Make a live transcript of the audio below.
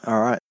All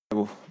right,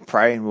 we'll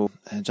pray and we'll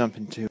jump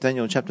into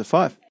Daniel chapter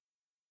 5.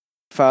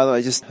 Father,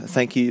 I just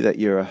thank you that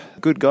you're a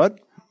good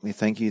God. We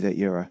thank you that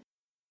you're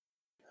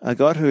a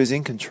God who is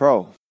in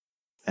control.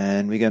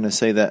 And we're going to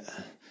see that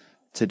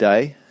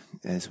today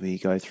as we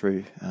go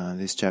through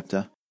this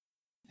chapter.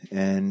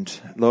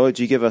 And Lord,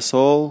 you give us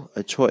all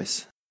a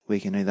choice. We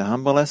can either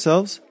humble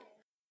ourselves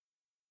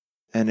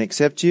and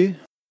accept you,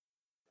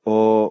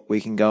 or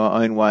we can go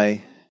our own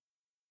way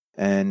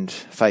and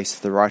face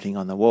the writing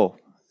on the wall.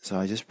 So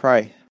I just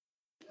pray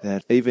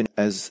that even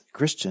as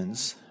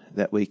Christians,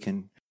 that we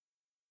can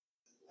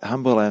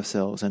humble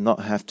ourselves and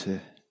not have to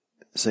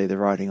see the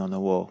writing on the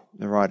wall,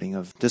 the writing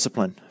of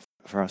discipline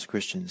for us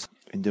Christians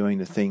in doing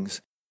the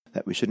things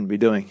that we shouldn't be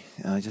doing.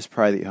 I just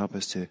pray that you help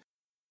us to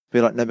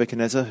be like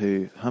Nebuchadnezzar,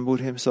 who humbled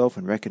himself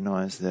and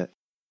recognized that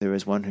there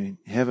is one in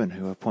heaven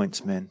who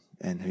appoints men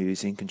and who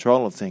is in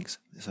control of things.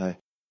 So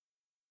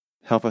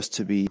help us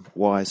to be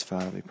wise,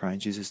 Father, we pray in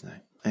Jesus'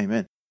 name.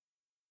 Amen.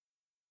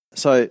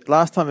 So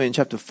last time in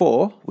chapter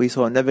 4, we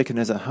saw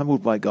Nebuchadnezzar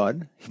humbled by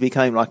God. He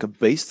became like a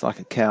beast,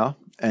 like a cow,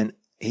 and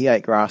he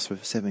ate grass for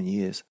 7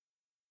 years.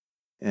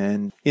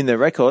 And in the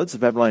records, the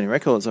Babylonian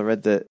records, I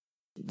read that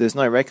there's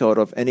no record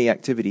of any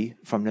activity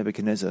from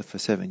Nebuchadnezzar for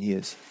 7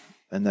 years.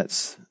 And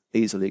that's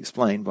easily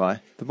explained by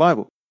the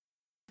Bible.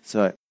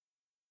 So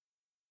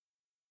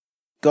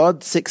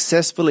God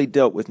successfully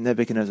dealt with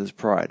Nebuchadnezzar's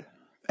pride.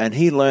 And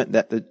he learnt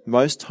that the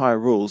Most High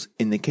rules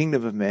in the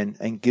kingdom of men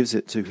and gives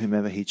it to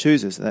whomever he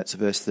chooses. That's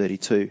verse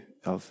 32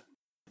 of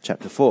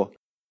chapter 4.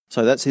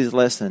 So that's his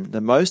lesson.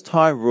 The Most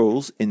High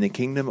rules in the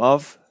kingdom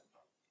of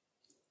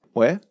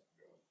where?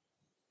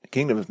 The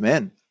kingdom of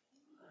men.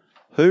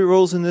 Who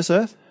rules in this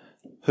earth?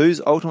 Who's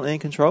ultimately in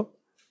control?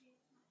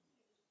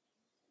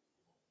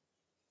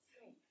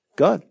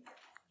 God.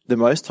 The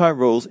Most High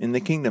rules in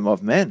the kingdom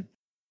of men.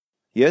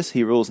 Yes,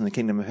 he rules in the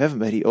kingdom of heaven,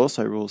 but he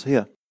also rules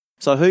here.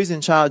 So who's in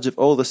charge of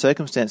all the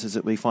circumstances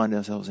that we find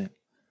ourselves in?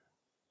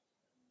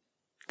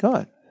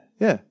 God.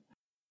 Yeah.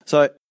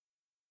 So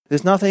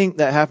there's nothing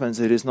that happens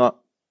that is not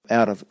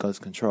out of God's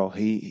control.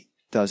 He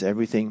does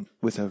everything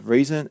with a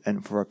reason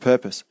and for a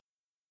purpose.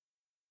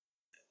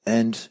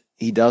 And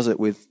he does it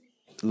with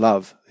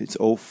love. It's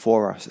all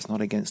for us. It's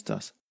not against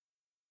us.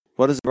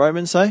 What does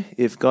Romans say?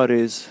 If God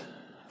is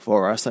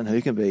for us, then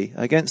who can be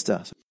against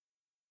us?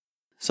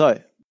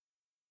 So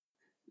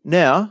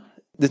now,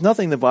 there's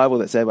nothing in the Bible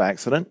that's ever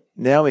accident.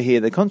 Now we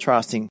hear the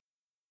contrasting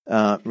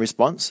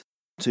response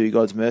to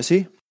God's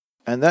mercy,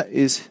 and that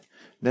is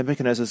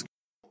Nebuchadnezzar's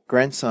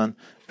grandson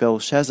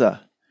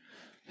Belshazzar,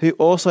 who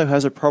also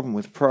has a problem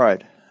with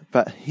pride,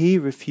 but he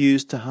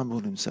refused to humble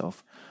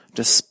himself,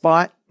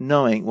 despite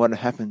knowing what had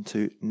happened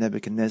to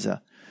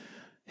Nebuchadnezzar.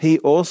 He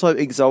also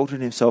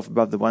exalted himself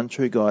above the one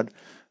true God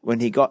when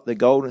he got the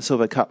gold and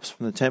silver cups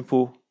from the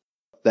temple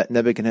that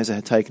Nebuchadnezzar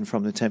had taken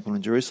from the temple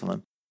in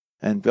Jerusalem.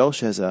 And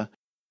Belshazzar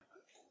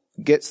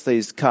gets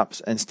these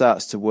cups and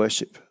starts to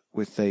worship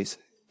with these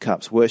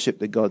cups, worship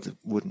the gods of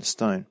wood and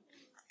stone.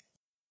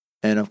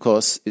 And of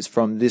course, it's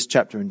from this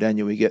chapter in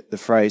Daniel we get the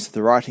phrase,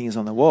 the writing is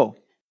on the wall.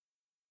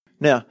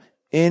 Now,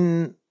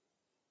 in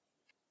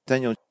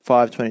Daniel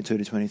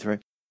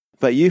 5:22-23,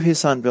 but you, his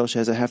son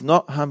Belshazzar, have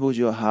not humbled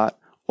your heart,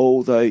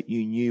 although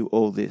you knew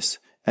all this,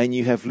 and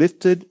you have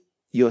lifted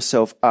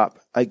yourself up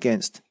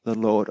against the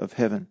Lord of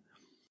heaven.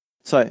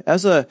 So,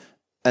 as a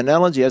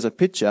analogy, as a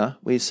picture,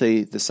 we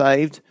see the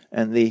saved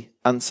and the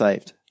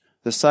unsaved.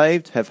 The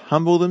saved have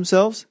humbled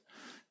themselves,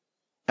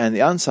 and the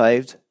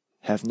unsaved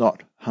have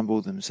not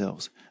humbled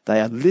themselves.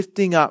 They are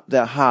lifting up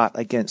their heart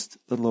against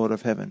the Lord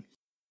of heaven.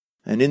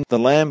 And in the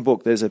Lamb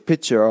book, there's a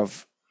picture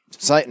of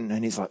Satan,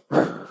 and he's like,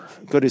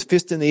 got his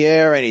fist in the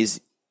air, and he's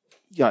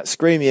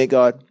screaming at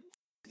God.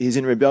 He's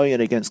in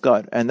rebellion against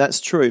God. And that's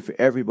true for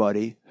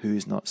everybody who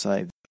is not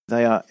saved.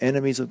 They are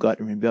enemies of God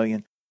in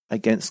rebellion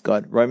against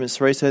God. Romans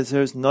 3 says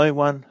there is no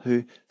one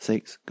who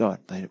seeks God.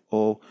 They have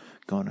all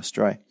gone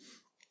astray.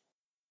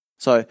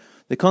 So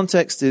the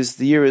context is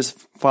the year is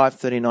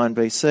 539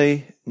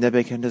 BC.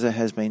 Nebuchadnezzar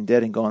has been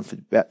dead and gone for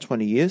about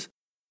 20 years.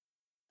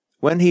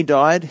 When he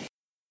died,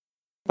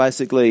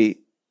 basically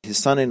his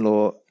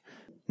son-in-law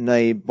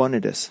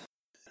Nabonidus,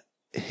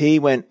 he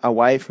went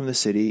away from the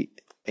city,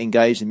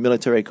 engaged in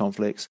military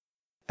conflicts,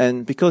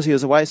 and because he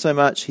was away so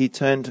much, he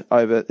turned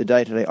over the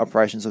day-to-day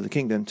operations of the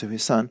kingdom to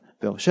his son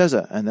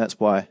Belshazzar, and that's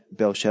why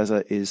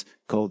Belshazzar is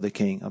called the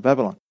king of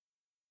Babylon.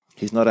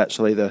 He's not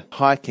actually the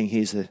high king,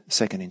 he's the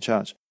second in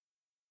charge.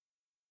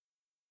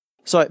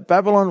 So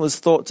Babylon was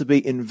thought to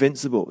be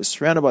invincible. It was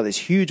surrounded by these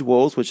huge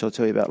walls, which I'll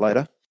tell you about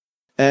later,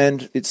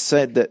 and it's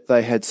said that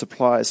they had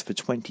supplies for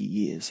 20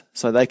 years,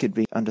 so they could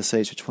be under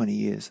siege for 20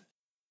 years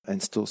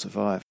and still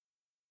survive.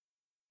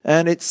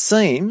 And it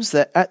seems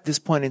that at this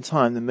point in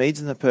time, the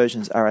Medes and the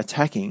Persians are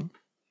attacking,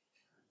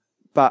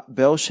 but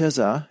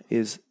Belshazzar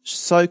is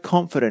so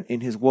confident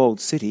in his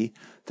walled city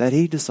that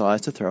he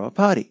decides to throw a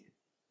party.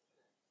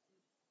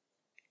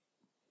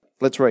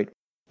 Let's read.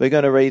 We're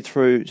going to read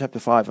through chapter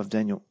 5 of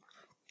Daniel.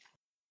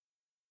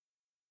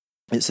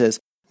 It says,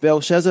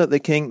 Belshazzar the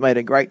king made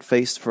a great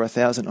feast for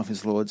 1,000 of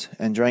his lords,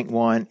 and drank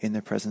wine in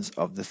the presence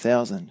of the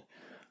 1,000.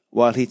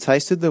 While he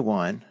tasted the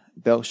wine,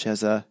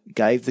 Belshazzar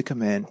gave the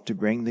command to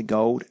bring the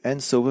gold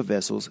and silver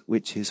vessels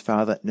which his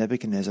father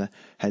Nebuchadnezzar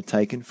had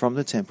taken from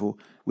the temple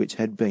which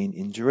had been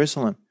in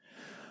Jerusalem,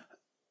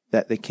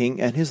 that the king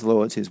and his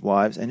lords, his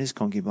wives and his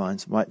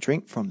concubines might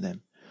drink from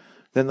them.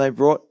 Then they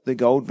brought the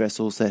gold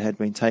vessels that had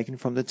been taken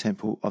from the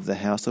temple of the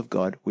house of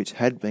God which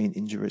had been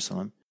in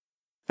Jerusalem.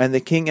 And the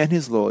king and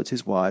his lords,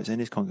 his wives and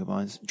his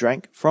concubines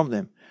drank from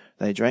them.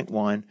 They drank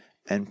wine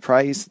and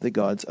praised the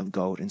gods of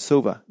gold and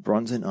silver,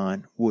 bronze and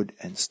iron, wood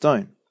and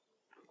stone.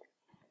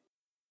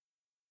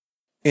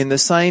 In the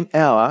same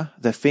hour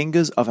the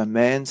fingers of a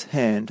man's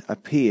hand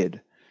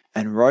appeared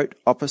and wrote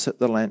opposite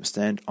the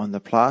lampstand on the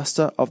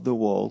plaster of the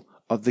wall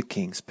of the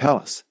king's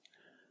palace.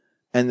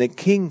 And the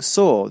king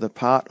saw the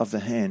part of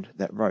the hand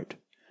that wrote.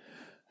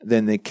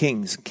 Then the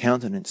king's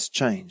countenance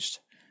changed,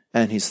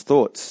 and his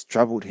thoughts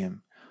troubled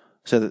him,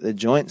 so that the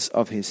joints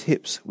of his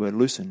hips were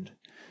loosened,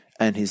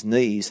 and his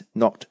knees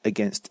knocked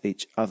against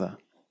each other.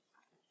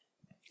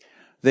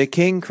 The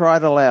king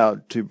cried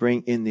aloud to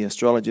bring in the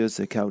astrologers,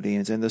 the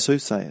Chaldeans, and the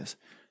soothsayers.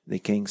 The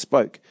king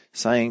spoke,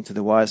 saying to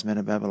the wise men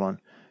of Babylon,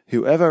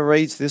 "Whoever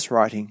reads this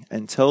writing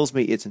and tells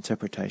me its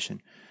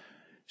interpretation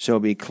shall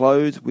be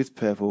clothed with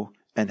purple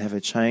and have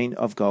a chain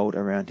of gold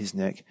around his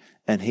neck,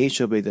 and he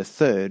shall be the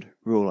third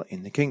ruler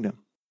in the kingdom."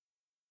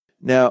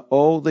 Now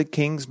all the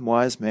king's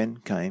wise men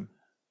came,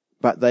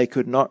 but they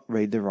could not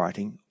read the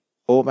writing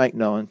or make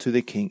known to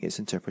the king its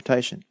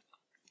interpretation.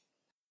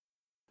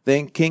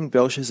 Then King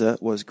Belshazzar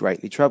was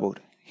greatly troubled.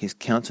 His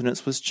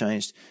countenance was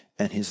changed,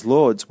 and his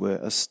lords were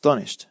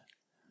astonished.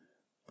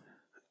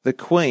 The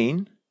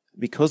queen,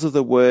 because of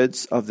the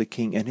words of the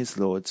king and his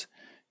lords,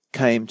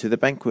 came to the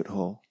banquet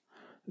hall.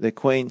 The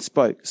queen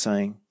spoke,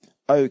 saying,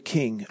 "O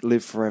king,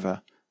 live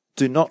forever.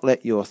 Do not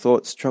let your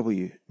thoughts trouble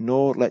you,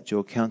 nor let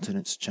your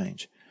countenance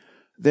change.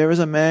 There is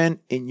a man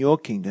in your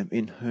kingdom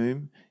in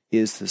whom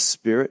is the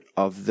spirit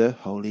of the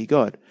holy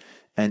God.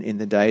 And in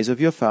the days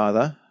of your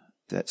father,"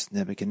 that's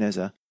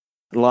Nebuchadnezzar,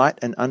 "light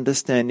and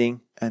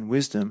understanding and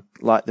wisdom,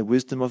 like the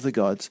wisdom of the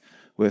gods,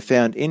 were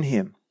found in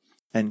him.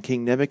 And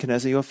King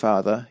Nebuchadnezzar your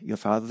father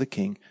the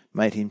king,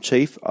 made him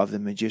chief of the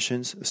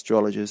magicians,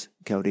 astrologers,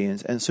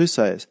 Chaldeans, and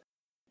soothsayers,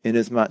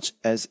 inasmuch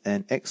as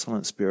an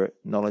excellent spirit,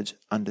 knowledge,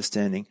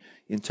 understanding,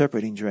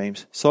 interpreting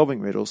dreams, solving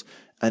riddles,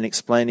 and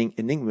explaining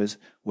enigmas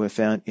were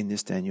found in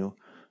this Daniel,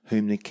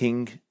 whom the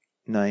king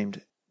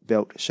named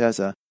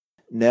Belteshazzar.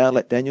 Now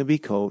let Daniel be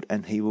called,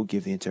 and he will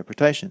give the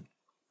interpretation."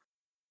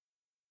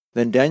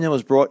 Then Daniel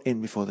was brought in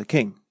before the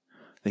king.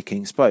 The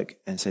king spoke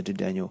and said to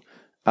Daniel,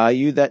 "Are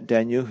you that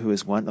Daniel who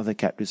is one of the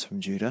captives from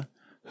Judah,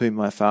 whom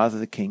my father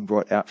the king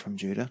brought out from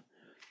Judah?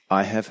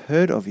 I have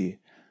heard of you,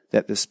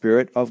 that the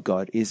Spirit of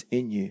God is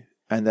in you,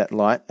 and that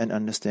light and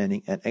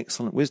understanding and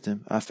excellent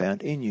wisdom are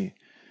found in you.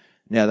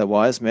 Now the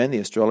wise men, the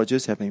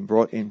astrologers, have been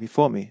brought in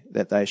before me,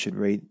 that they should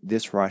read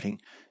this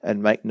writing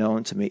and make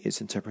known to me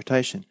its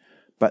interpretation,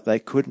 but they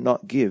could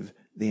not give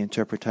the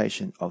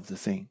interpretation of the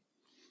thing.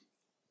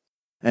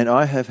 And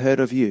I have heard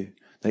of you,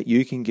 that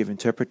you can give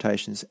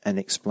interpretations and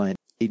explain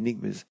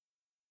enigmas.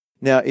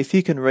 Now if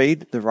you can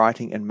read the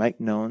writing and make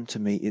known to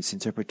me its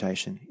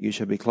interpretation, you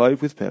shall be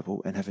clothed with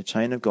purple and have a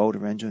chain of gold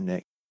around your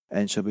neck,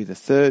 and shall be the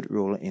third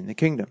ruler in the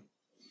kingdom."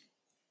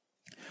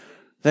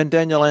 Then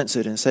Daniel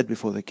answered and said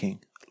before the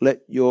king,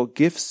 "Let your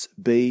gifts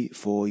be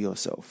for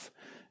yourself,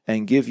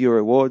 and give your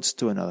rewards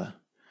to another.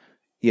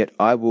 Yet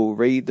I will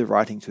read the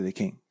writing to the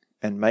king,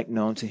 and make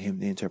known to him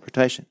the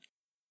interpretation.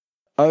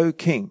 O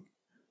king,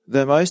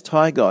 the Most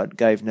High God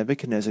gave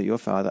Nebuchadnezzar your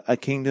father a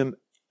kingdom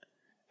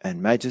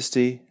and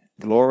majesty,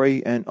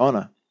 glory and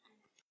honor.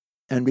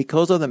 And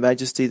because of the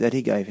majesty that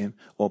he gave him,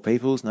 all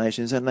peoples,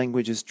 nations, and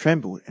languages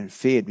trembled and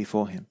feared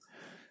before him.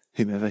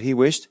 Whomever he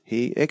wished,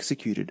 he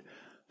executed.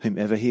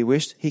 Whomever he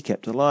wished, he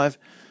kept alive.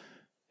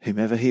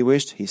 Whomever he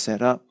wished, he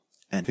set up.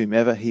 And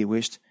whomever he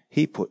wished,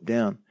 he put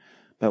down.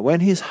 But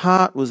when his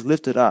heart was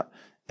lifted up,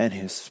 and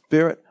his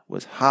spirit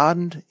was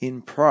hardened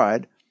in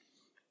pride,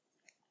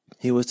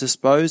 he was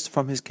disposed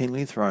from his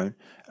kingly throne,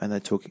 and they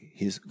took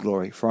his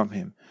glory from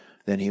him.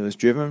 Then he was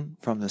driven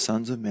from the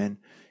sons of men.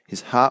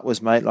 His heart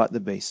was made like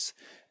the beasts,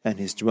 and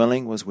his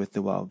dwelling was with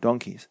the wild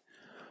donkeys.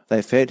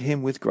 They fed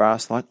him with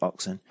grass like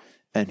oxen,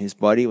 and his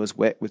body was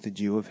wet with the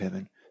dew of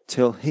heaven,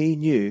 till he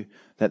knew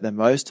that the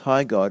Most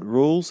High God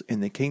rules in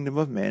the kingdom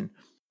of men,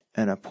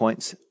 and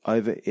appoints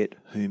over it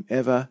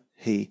whomever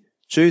he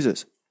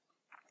chooses.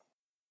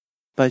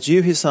 But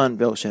you, his son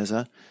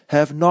Belshazzar,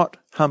 have not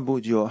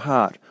humbled your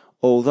heart,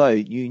 although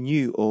you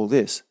knew all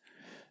this,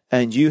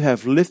 and you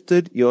have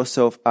lifted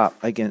yourself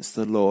up against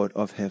the Lord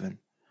of heaven.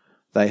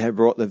 They have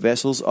brought the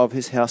vessels of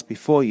his house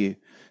before you,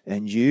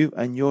 and you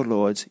and your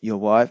lords, your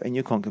wife and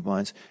your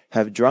concubines,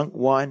 have drunk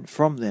wine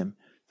from them,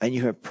 and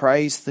you have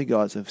praised the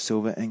gods of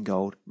silver and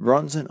gold,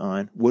 bronze and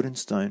iron, wood and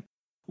stone,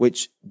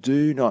 which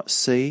do not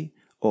see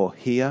or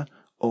hear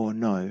or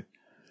know.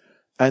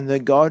 And the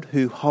God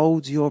who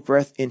holds your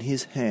breath in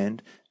his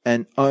hand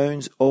and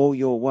owns all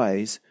your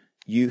ways,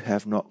 you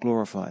have not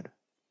glorified.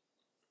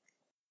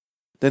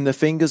 Then the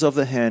fingers of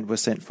the hand were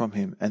sent from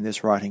him, and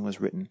this writing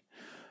was written.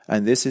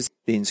 And this is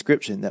the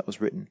inscription that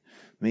was written,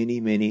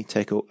 Mene, Mene,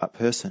 Tekel,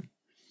 Upharsin.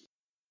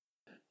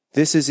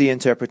 This is the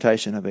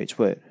interpretation of each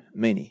word.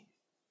 Mene,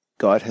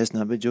 God has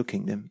numbered your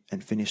kingdom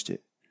and finished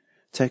it.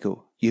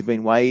 Tekel, you've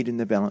been weighed in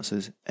the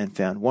balances and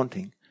found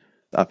wanting.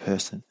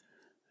 Upharsin,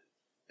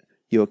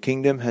 your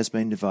kingdom has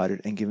been divided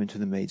and given to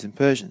the Medes and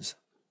Persians.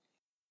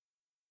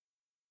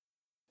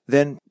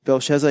 Then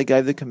Belshazzar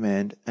gave the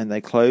command, and they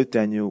clothed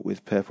Daniel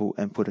with purple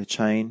and put a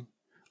chain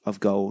of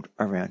gold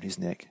around his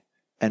neck,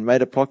 and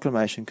made a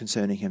proclamation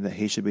concerning him that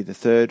he should be the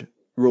third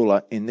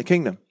ruler in the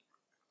kingdom.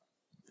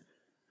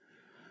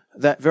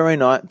 That very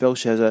night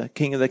Belshazzar,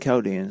 king of the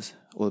Chaldeans,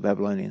 or the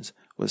Babylonians,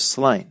 was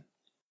slain,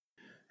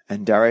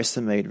 and Darius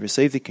the Mede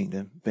received the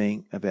kingdom,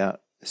 being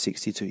about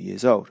 62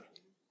 years old.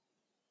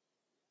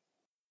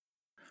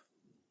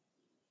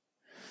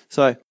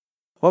 So,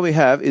 what we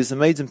have is the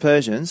Medes and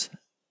Persians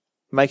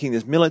making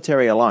this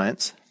military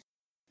alliance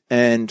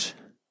and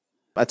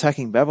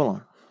attacking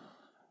Babylon.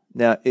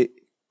 Now, it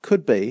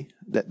could be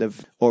that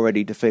they've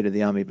already defeated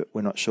the army, but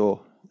we're not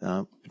sure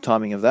the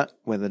timing of that,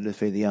 whether they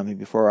defeated the army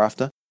before or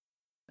after.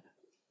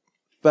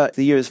 But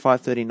the year is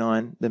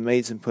 539, the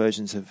Medes and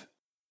Persians have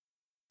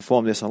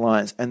formed this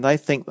alliance, and they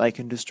think they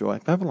can destroy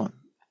Babylon.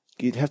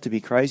 You'd have to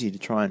be crazy to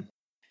try and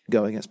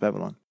go against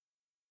Babylon.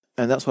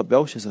 And that's what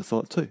Belshazzar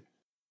thought too.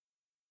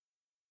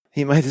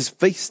 He made this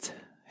feast.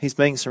 He's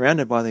being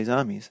surrounded by these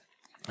armies.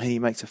 He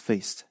makes a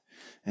feast,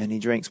 and he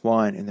drinks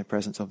wine in the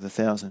presence of the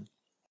 1,000.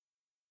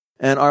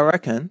 And I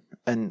reckon,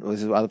 and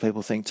this is what other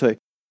people think too,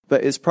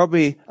 but it's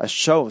probably a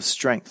show of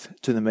strength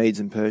to the Medes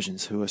and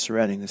Persians who are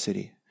surrounding the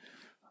city.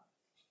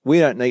 We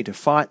don't need to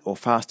fight or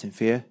fast in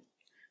fear.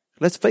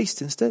 Let's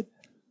feast instead.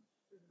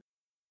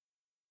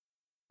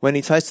 When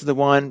he tasted the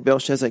wine,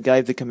 Belshazzar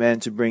gave the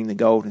command to bring the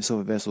gold and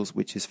silver vessels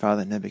which his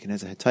father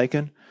Nebuchadnezzar had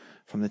taken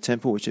from the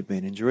temple which had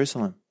been in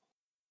Jerusalem.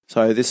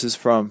 So this is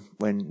from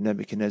when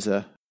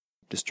Nebuchadnezzar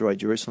destroyed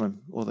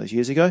Jerusalem all those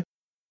years ago,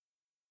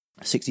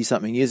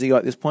 60-something years ago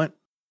at this point.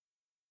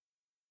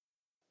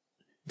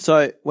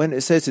 So when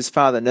it says his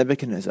father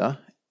Nebuchadnezzar,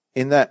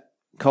 in that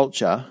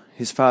culture,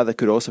 his father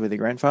could also be the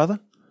grandfather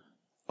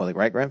or the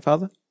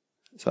great-grandfather.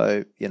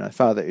 So,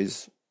 father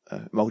is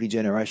a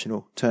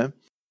multi-generational term.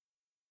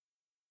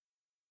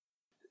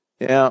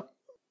 Now,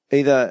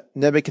 either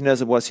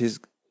Nebuchadnezzar was his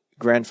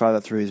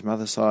grandfather through his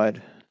mother's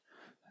side,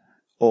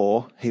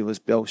 or he was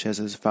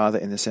Belshazzar's father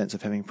in the sense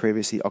of having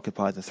previously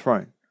occupied the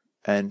throne.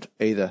 And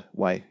either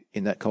way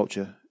in that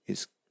culture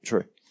is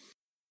true.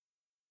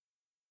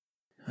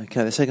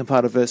 Okay, the second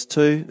part of verse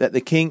 2, that the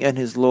king and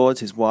his lords,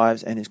 his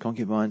wives, and his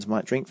concubines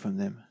might drink from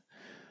them.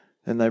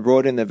 Then they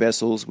brought in the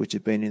vessels which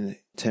had been in the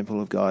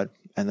temple of God,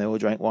 and they all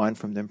drank wine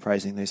from them,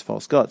 praising these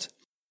false gods.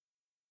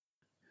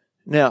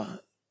 Now,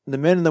 the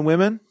men and the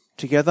women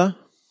together,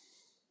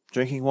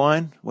 drinking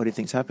wine, what do you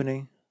think's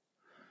happening?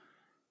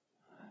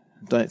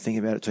 Don't think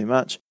about it too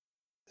much.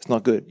 It's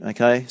not good,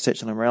 okay?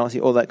 Sexual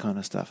immorality, all that kind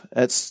of stuff.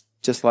 It's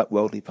just like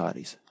worldly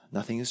parties.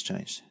 Nothing has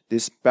changed.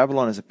 This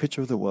Babylon is a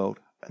picture of the world,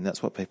 and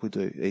that's what people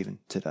do even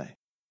today.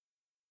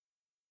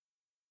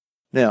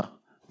 Now,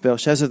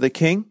 Belshazzar the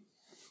king,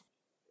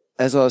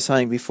 as I was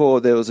saying before,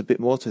 there was a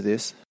bit more to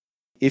this.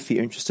 If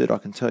you're interested, I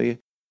can tell you.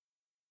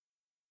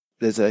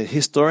 There's a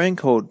historian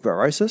called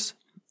Berosus.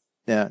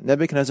 Now,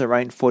 Nebuchadnezzar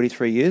reigned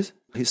 43 years.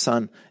 His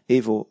son,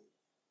 Evil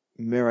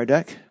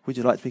Merodach, would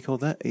you like to be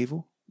called that?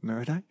 Evil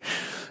Merodach?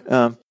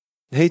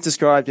 He's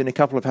described in a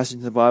couple of passages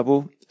in the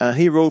Bible.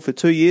 He ruled for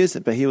 2 years,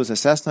 but he was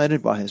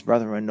assassinated by his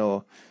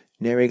brother-in-law,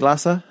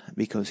 Neriglissar,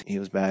 because he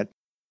was bad.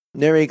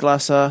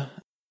 Neriglissar,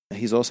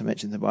 he's also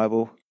mentioned in the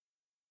Bible,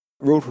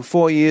 ruled for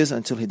 4 years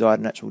until he died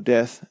a natural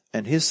death.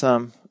 And his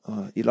son,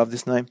 you love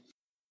this name,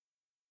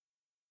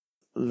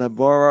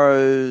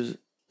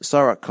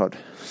 Laborosaurakod.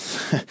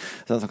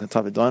 Sounds like a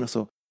type of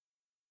dinosaur.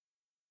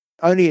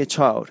 Only a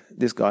child,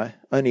 this guy,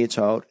 only a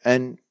child,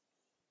 and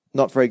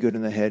not very good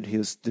in the head. He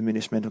was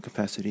diminished mental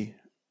capacity,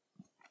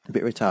 a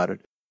bit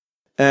retarded.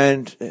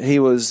 And he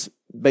was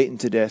beaten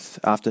to death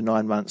after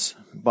 9 months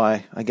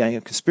by a gang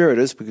of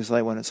conspirators because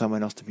they wanted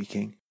someone else to be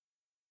king.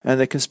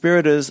 And the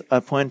conspirators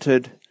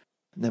appointed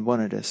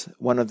Nabonidus,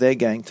 one of their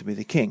gang, to be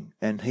the king,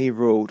 and he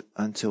ruled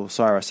until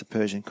Cyrus the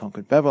Persian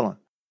conquered Babylon.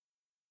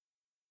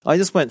 I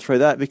just went through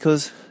that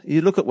because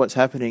you look at what's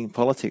happening in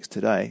politics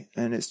today,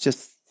 and it's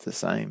just the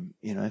same.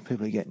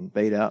 People are getting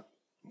beat up,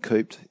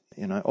 cooped,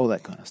 all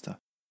that kind of stuff.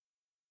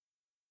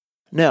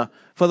 Now,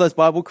 for those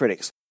Bible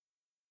critics,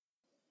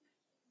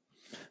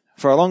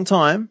 for a long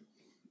time,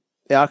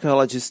 the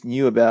archaeologists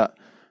knew about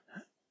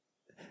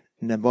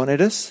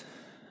Nabonidus,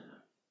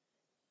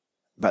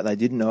 but they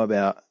didn't know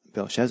about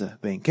Belshazzar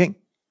being king.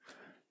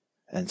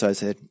 And so they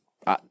said,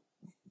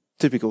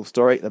 typical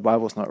story, the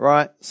Bible's not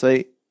right.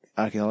 See,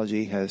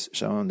 archaeology has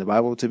shown the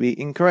Bible to be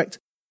incorrect.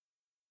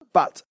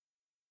 But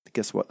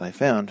guess what they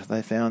found?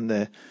 They found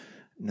the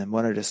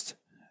Nabonidus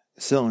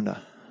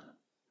cylinder,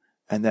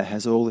 and that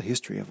has all the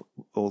history of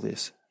all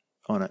this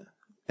on it.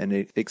 And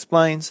it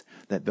explains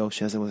that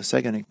Belshazzar was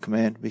second in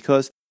command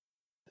because,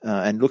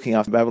 and looking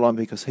after Babylon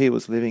because he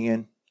was living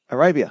in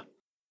Arabia.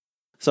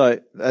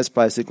 So that's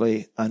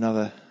basically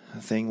another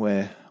thing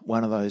where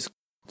one of those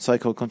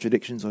so-called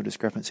contradictions or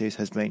discrepancies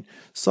has been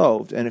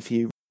solved. And if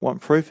you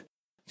want proof,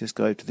 just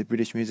go to the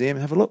British Museum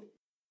and have a look.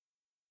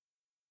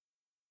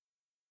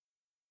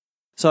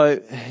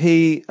 So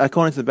he,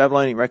 according to the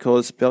Babylonian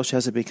records,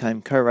 Belshazzar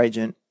became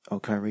co-regent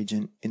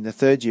in the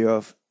third year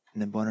of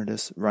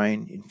Nabonidus'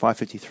 reign in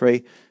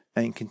 553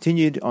 and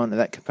continued on in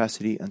that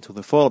capacity until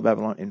the fall of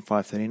Babylon in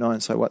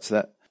 539. So what's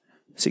that?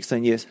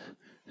 16 years.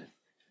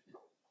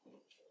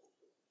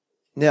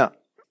 Now,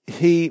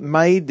 he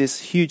made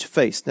this huge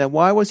feast. Now,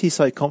 why was he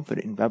so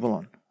confident in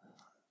Babylon?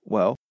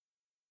 Well,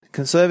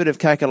 conservative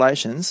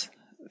calculations,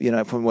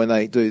 from when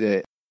they do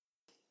their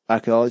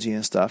archaeology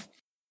and stuff,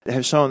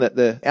 have shown that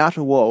the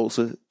outer walls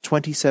are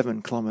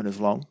 27 kilometres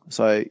long.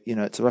 So,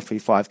 it's roughly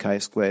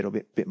 5k squared or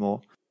a bit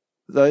more.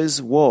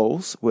 Those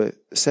walls were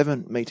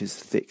 7 metres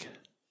thick.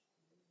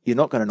 You're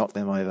not going to knock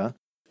them over.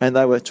 And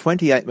they were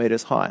 28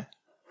 metres high.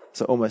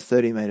 So almost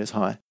 30 metres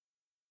high.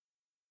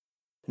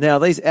 Now,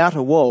 these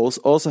outer walls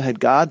also had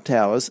guard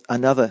towers,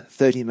 another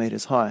 30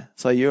 metres high.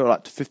 So you're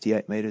up to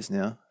 58 metres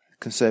now,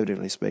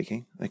 conservatively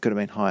speaking. They could have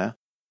been higher.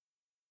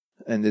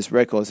 And there's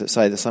records that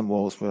say that some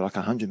walls were like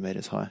 100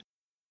 metres high.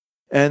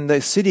 And the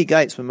city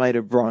gates were made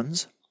of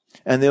bronze.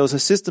 And there was a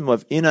system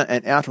of inner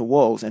and outer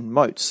walls and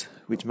moats,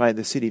 which made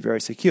the city very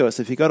secure.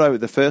 So if you got over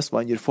the first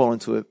one, you'd fall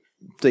into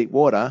deep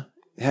water.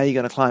 How are you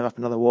going to climb up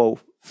another wall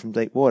from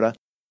deep water?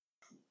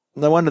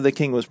 No wonder the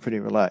king was pretty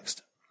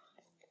relaxed.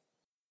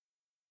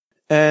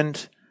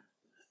 And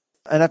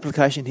an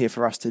application here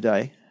for us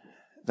today.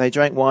 They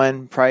drank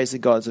wine, praised the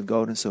gods of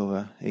gold and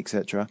silver,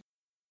 etc.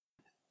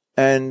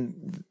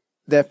 And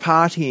they're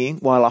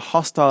partying while a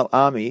hostile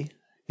army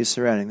is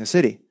surrounding the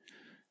city.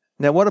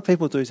 Now, what do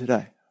people do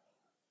today?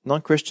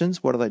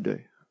 Non-Christians, what do?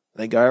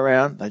 They go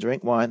around, they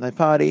drink wine, they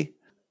party,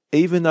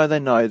 even though they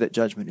know that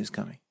judgment is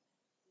coming.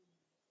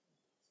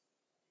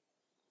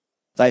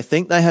 They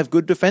think they have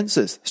good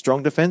defences,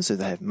 strong defences.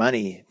 They have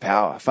money,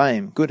 power,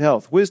 fame, good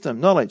health, wisdom,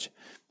 knowledge.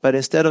 But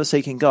instead of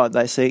seeking God,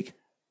 they seek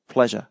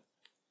pleasure.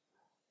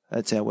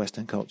 That's our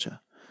Western culture.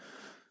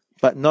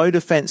 But no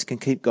defence can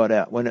keep God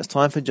out. When it's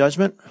time for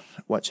judgment,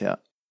 watch out.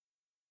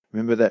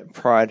 Remember that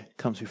pride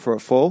comes before a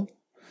fall.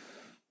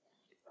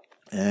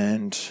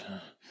 And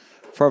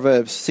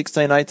Proverbs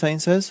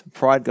 16:18 says,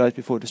 pride goes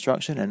before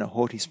destruction and a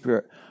haughty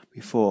spirit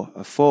before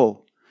a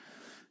fall.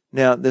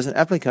 Now, there's an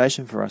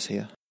application for us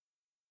here.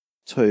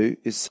 2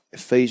 is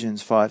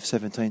Ephesians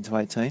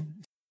 5:17-18.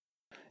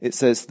 It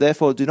says,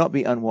 therefore do not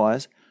be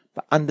unwise,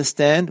 but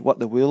understand what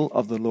the will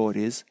of the Lord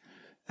is,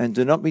 and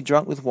do not be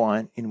drunk with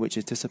wine, in which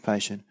is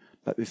dissipation,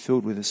 but be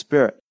filled with the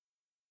Spirit.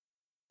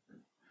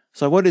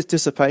 So what is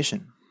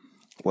dissipation?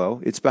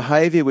 Well, it's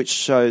behaviour which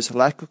shows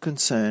lack of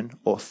concern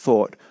or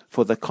thought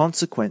for the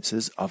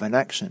consequences of an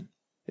action.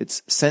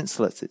 It's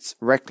senseless, it's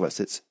reckless,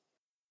 it's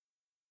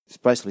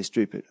basically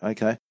stupid,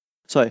 okay?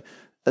 So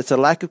it's a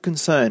lack of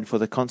concern for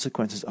the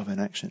consequences of an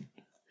action.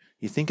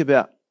 You think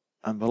about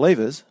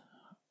unbelievers,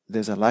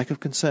 there's a lack of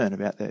concern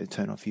about their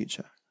eternal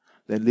future.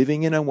 They're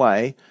living in a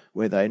way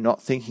where they're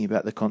not thinking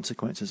about the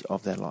consequences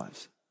of their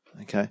lives.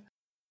 Okay?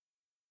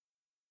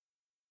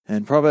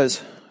 And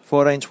Proverbs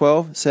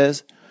 14:12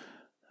 says,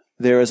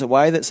 there is a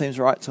way that seems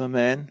right to a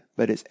man,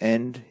 but its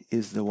end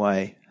is the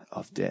way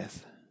of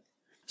death.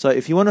 So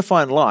if you want to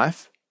find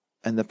life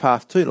and the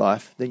path to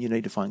life, then you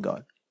need to find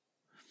God.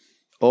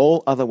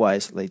 All other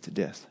ways lead to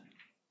death.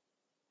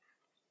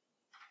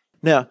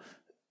 Now,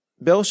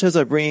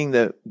 Belshazzar bringing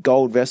the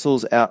gold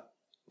vessels out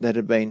that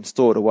had been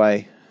stored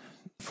away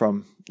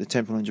from the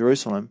temple in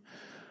Jerusalem,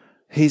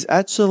 he's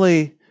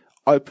actually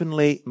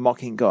openly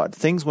mocking God.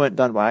 Things weren't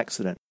done by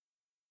accident.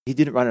 He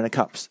didn't run out of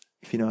cups,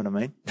 if you know what I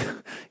mean.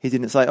 He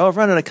didn't say, I've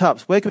run out of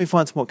cups. Where can we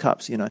find some more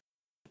cups?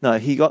 No,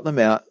 he got them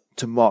out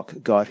to mock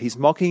God. He's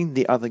mocking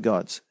the other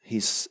gods.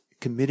 He's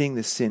committing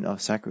the sin of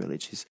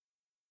sacrilege.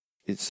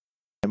 It's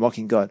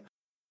mocking God.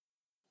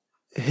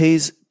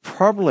 He's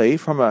probably,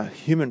 from a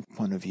human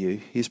point of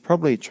view, he's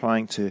probably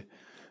trying to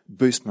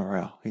boost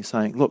morale. He's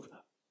saying, look,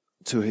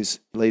 to his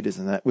leaders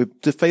and that,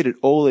 we've defeated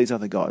all these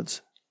other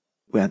gods.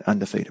 We're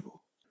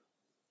undefeatable.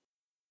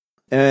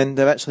 And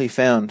they've actually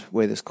found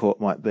where this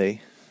court might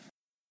be.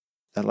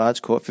 A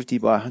large court, 50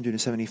 by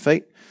 170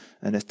 feet,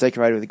 and it's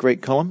decorated with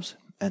Greek columns,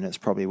 and it's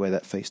probably where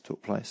that feast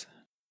took place.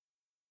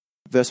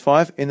 Verse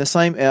 5, in the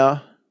same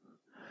hour,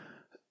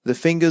 the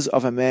fingers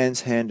of a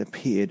man's hand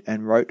appeared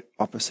and wrote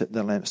opposite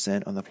the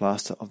lampstand on the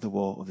plaster of the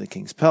wall of the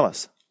king's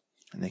palace.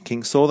 And the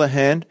king saw the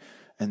hand,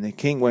 and the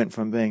king went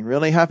from being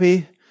really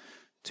happy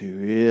to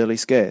really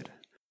scared.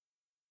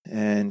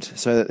 And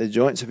so that the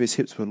joints of his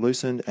hips were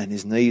loosened and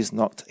his knees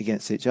knocked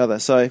against each other.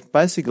 So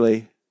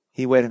basically,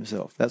 he wet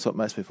himself. That's what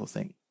most people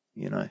think.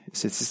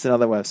 It's just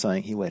another way of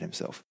saying he wet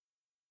himself.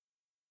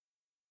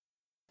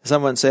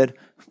 Someone said,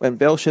 when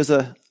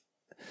Belshazzar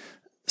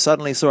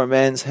suddenly saw a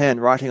man's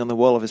hand writing on the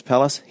wall of his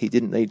palace, he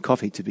didn't need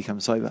coffee to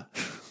become sober.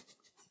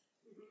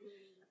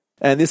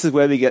 And this is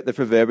where we get the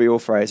proverbial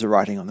phrase of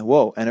writing on the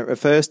wall. And it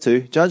refers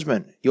to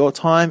judgment. Your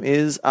time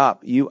is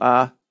up. You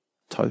are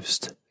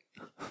toast.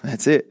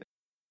 That's it.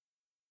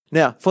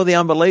 Now, for the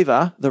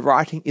unbeliever, the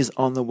writing is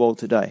on the wall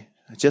today.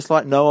 Just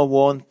like Noah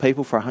warned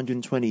people for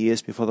 120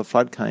 years before the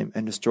flood came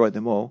and destroyed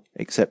them all,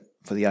 except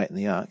for the 8 in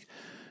the ark,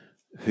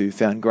 who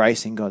found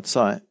grace in God's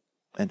sight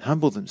and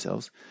humbled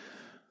themselves.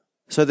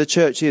 So the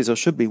church is, or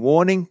should be,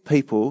 warning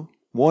people,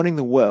 warning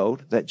the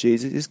world that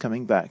Jesus is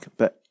coming back,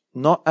 but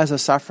not as a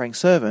suffering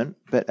servant,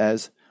 but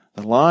as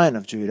the Lion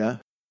of Judah,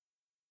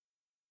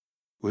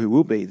 who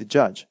will be the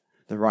judge,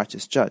 the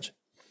righteous judge.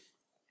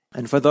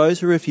 And for those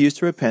who refuse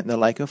to repent, the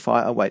lake of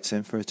fire awaits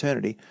them for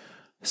eternity,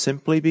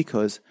 simply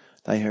because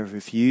they have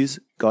refused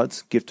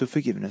God's gift of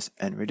forgiveness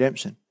and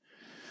redemption.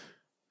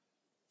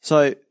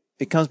 So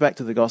it comes back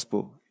to the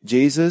gospel.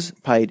 Jesus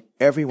paid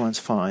everyone's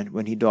fine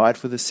when he died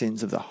for the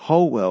sins of the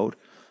whole world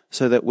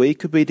so that we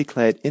could be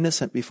declared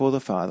innocent before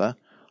the Father.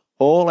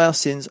 All our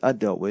sins are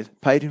dealt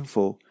with, paid in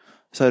full,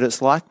 so that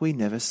it's like we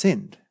never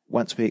sinned.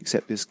 Once we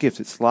accept this gift,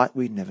 it's like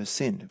we never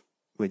sinned.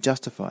 We're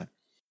justified.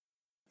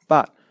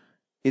 But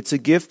it's a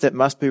gift that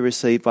must be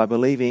received by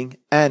believing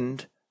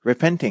and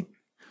repenting.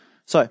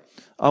 So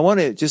I want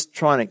to just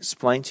try and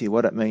explain to you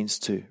what it means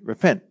to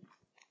repent.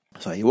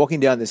 So you're walking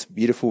down this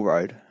beautiful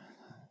road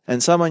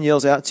and someone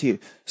yells out to you,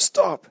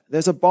 "Stop,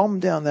 there's a bomb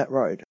down that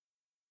road."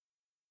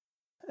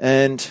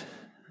 And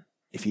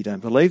if you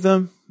don't believe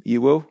them,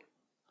 you will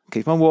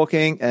keep on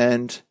walking,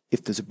 and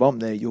if there's a bomb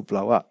there, you'll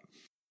blow up.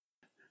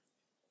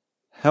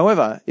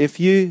 However, if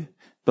you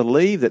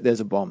believe that there's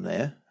a bomb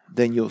there,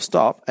 then you'll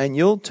stop and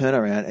you'll turn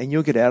around and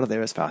you'll get out of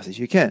there as fast as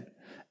you can.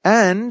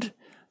 And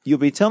you'll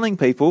be telling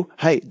people,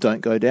 "Hey,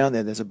 don't go down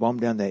there. There's a bomb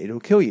down there. It'll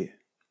kill you."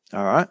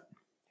 All right?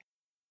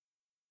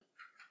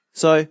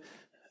 So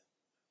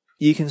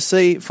you can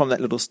see from that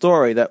little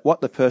story that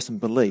what the person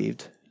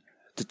believed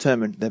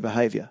determined their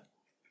behavior.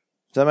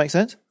 Does that make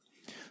sense?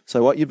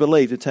 So what you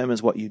believe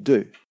determines what you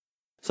do.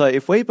 So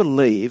if we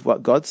believe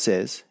what God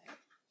says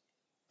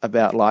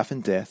about life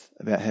and death,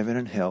 about heaven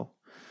and hell,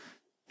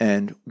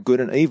 and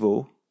good and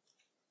evil,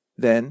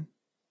 then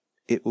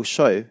it will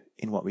show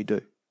in what we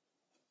do.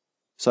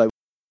 So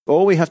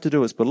all we have to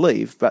do is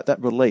believe, but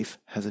that belief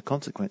has a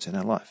consequence in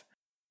our life.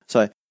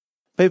 So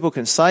people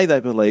can say they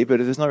believe, but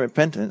if there's no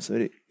repentance,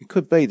 it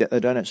could be that they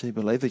don't actually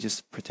believe, they're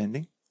just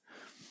pretending.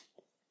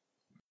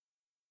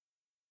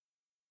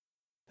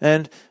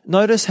 And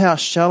notice how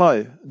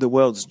shallow the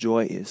world's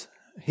joy is.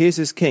 Here's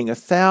this king,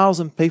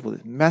 1,000 people,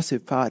 this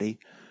massive party.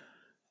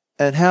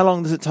 And how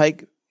long does it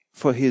take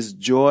for his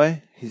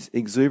joy, his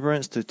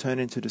exuberance to turn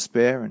into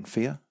despair and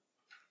fear?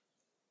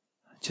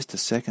 Just a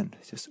second.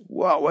 Just,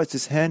 whoa, what's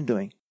this hand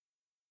doing?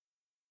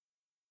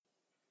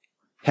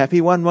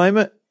 Happy one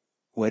moment,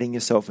 wetting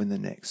yourself in the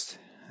next.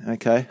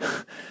 Okay?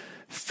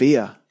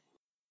 Fear.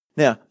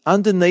 Now,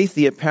 underneath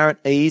the apparent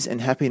ease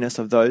and happiness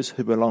of those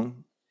who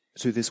belong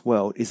to this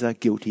world is a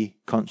guilty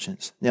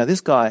conscience. Now,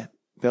 this guy,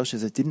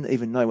 Belshazzar, didn't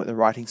even know what the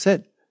writing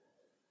said.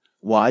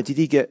 Why did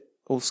he get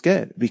all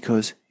scared?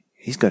 Because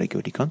he's got a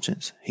guilty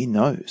conscience. He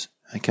knows.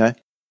 Okay?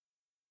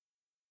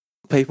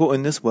 People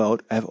in this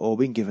world have all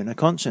been given a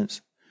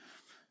conscience.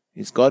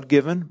 It's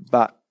God-given,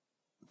 but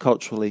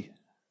culturally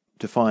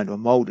defined or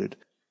molded.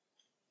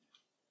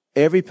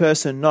 Every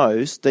person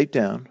knows deep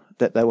down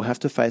that they will have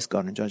to face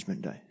God on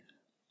Judgment Day.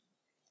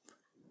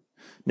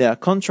 Now,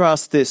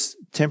 contrast this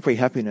temporary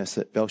happiness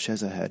that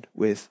Belshazzar had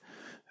with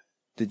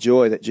the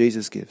joy that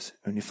Jesus gives.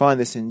 And you find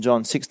this in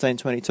John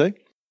 16:22.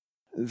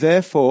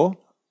 "Therefore,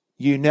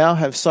 you now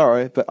have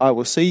sorrow, but I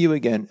will see you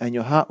again, and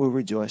your heart will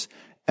rejoice,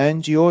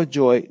 and your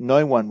joy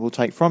no one will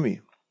take from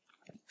you."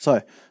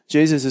 So,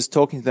 Jesus is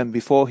talking to them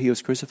before he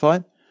was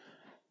crucified,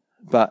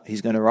 but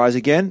he's going to rise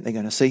again, they're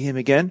going to see him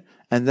again,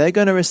 and they're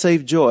going to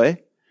receive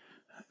joy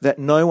that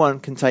no one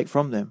can take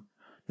from them.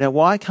 Now,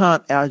 why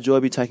can't our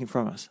joy be taken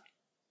from us?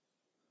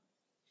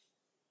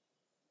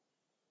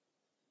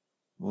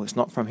 Well, it's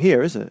not from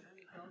here, is it?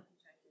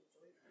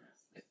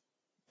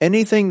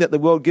 Anything that the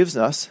world gives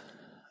us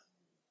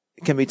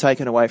can be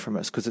taken away from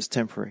us because it's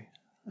temporary.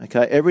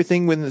 Okay,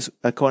 everything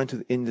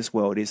in this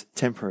world is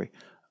temporary,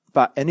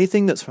 but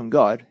anything that's from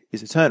God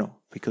is eternal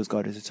because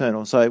God is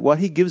eternal. So what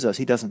he gives us,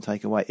 he doesn't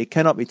take away. It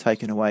cannot be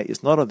taken away.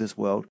 It's not of this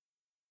world.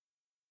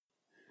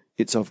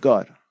 It's of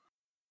God.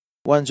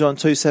 1 John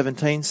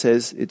 2:17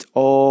 says it's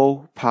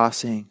all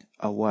passing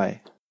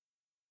away.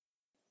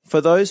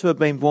 For those who have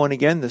been born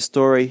again, the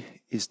story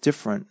is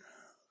different.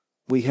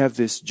 We have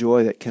this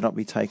joy that cannot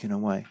be taken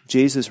away.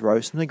 Jesus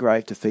rose from the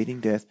grave, defeating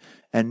death,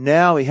 and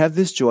now we have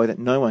this joy that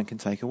no one can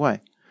take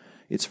away.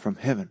 It's from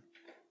heaven.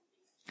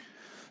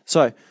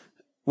 So,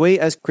 we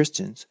as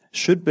Christians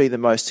should be the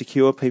most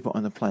secure people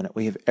on the planet.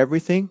 We have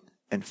everything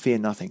and fear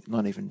nothing,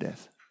 not even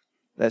death.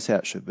 That's how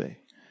it should be.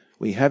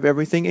 We have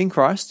everything in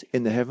Christ,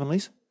 in the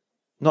heavenlies,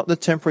 not the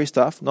temporary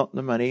stuff, not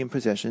the money and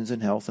possessions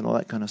and health and all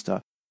that kind of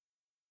stuff.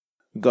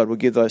 God will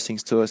give those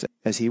things to us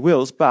as he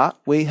wills,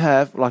 but we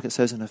have, like it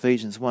says in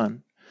Ephesians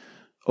 1,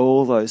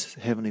 all those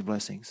heavenly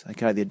blessings.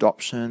 Okay, the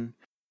adoption,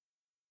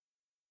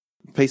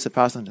 peace that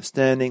passes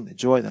understanding, the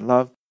joy, the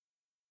love,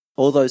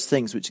 all those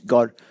things which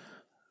God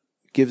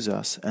gives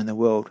us and the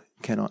world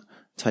cannot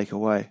take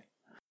away.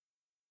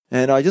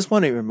 And I just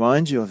want to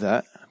remind you of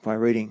that by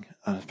reading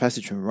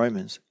passage from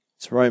Romans.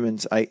 It's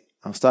Romans 8.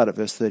 I'll start at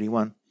verse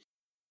 31.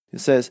 It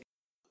says,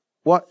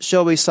 "What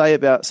shall we say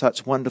about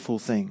such wonderful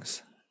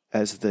things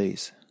as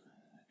these?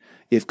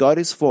 If God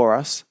is for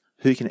us,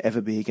 who can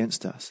ever be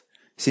against us?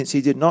 Since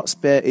he did not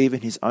spare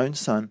even his own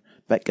son,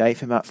 but gave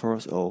him up for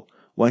us all,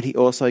 won't he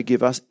also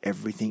give us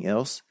everything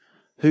else?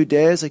 Who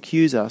dares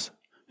accuse us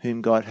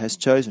whom God has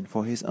chosen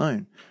for his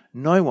own?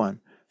 No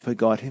one, for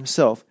God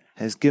himself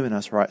has given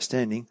us right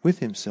standing with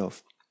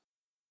himself.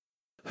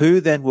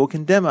 Who then will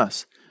condemn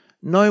us?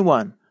 No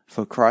one,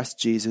 for Christ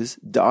Jesus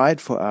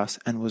died for us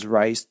and was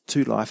raised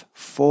to life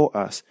for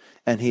us,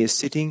 and he is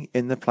sitting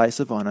in the place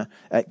of honor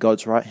at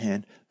God's right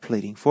hand,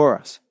 pleading for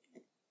us."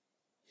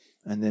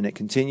 And then it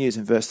continues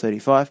in verse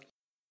 35,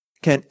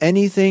 "Can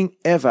anything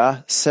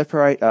ever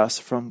separate us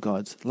from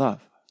God's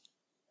love?"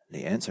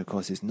 The answer, of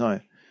course, is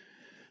no.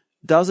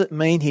 Does it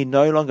mean he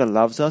no longer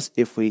loves us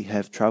if we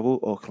have trouble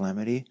or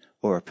calamity,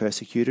 or are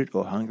persecuted,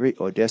 or hungry,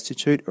 or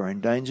destitute, or in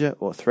danger,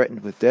 or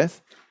threatened with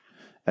death?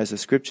 As the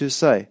scriptures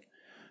say,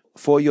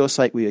 "For your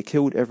sake we are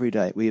killed every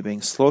day. We are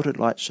being slaughtered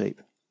like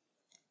sheep."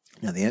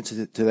 Now the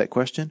answer to that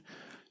question,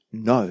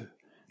 no.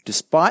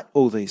 Despite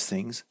all these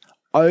things,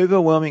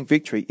 overwhelming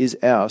victory is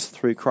ours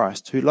through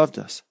Christ who loved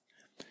us.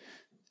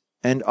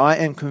 And I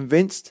am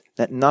convinced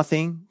that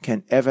nothing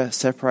can ever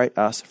separate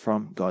us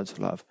from God's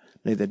love.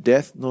 Neither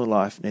death nor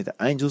life, neither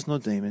angels nor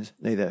demons,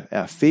 neither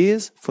our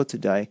fears for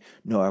today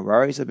nor our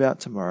worries about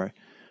tomorrow,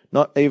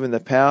 not even the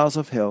powers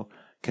of hell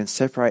can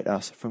separate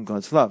us from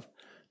God's love.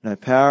 No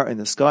power in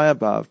the sky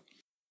above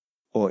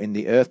or in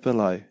the earth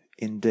below.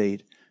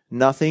 Indeed,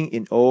 nothing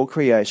in all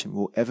creation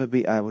will ever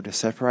be able to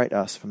separate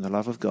us from the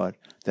love of God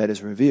that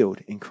is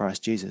revealed in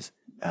Christ Jesus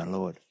our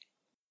Lord.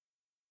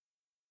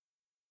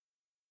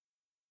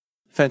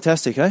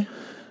 Fantastic, eh?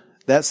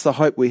 That's the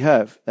hope we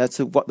have. That's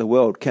what the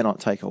world cannot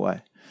take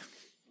away.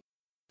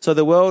 So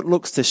the world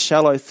looks to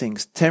shallow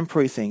things,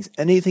 temporary things,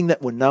 anything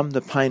that will numb the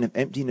pain of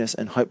emptiness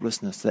and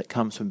hopelessness that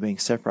comes from being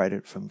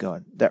separated from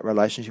God. That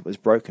relationship was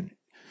broken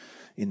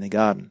in the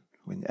garden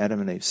when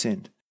Adam and Eve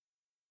sinned.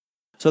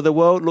 So the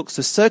world looks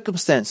to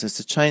circumstances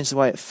to change the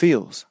way it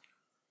feels.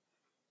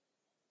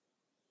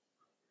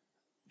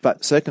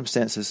 But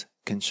circumstances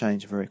can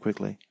change very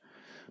quickly.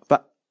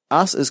 But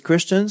us as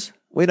Christians,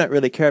 we don't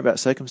really care about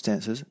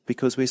circumstances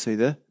because we see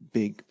the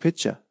big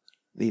picture,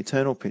 the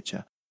eternal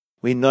picture.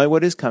 We know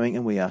what is coming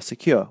and we are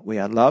secure. We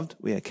are loved,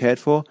 we are cared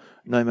for,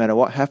 no matter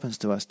what happens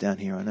to us down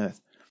here on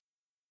earth.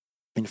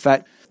 In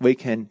fact, we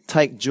can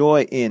take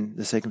joy in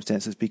the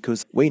circumstances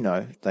because we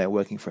know they are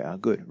working for our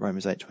good.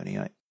 Romans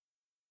 8:28.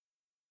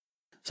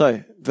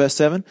 So, verse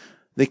 7,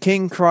 the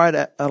king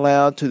cried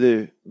aloud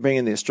to bring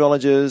in the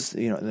astrologers,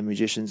 the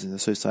magicians and the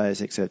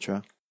soothsayers,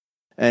 etc.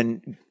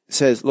 And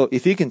says, look,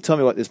 if you can tell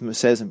me what this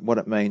says and what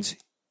it means,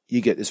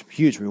 you get this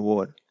huge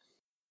reward.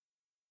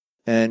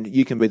 And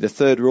you can be the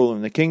third ruler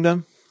in the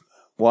kingdom.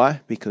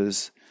 Why?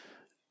 Because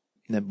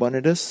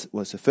Nabonidus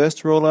was the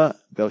first ruler,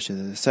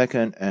 Belshazzar the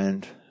second,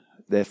 and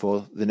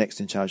therefore the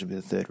next in charge will be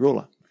the third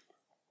ruler.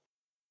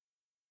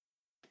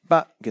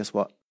 But guess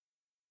what?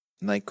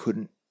 They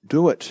couldn't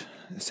do it.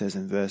 It says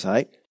in verse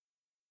 8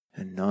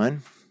 and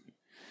 9.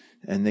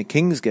 And the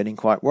king's getting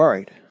quite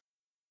worried.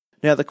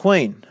 Now the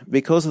queen,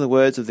 because of the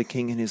words of the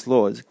king and his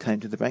lords, came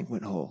to the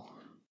banquet hall.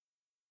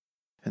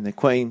 And the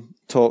queen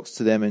talks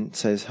to them and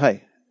says,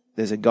 hey,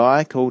 there's a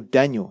guy called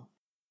Daniel.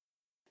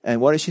 And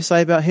what does she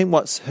say about him?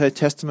 What's her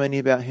testimony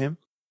about him?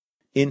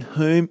 In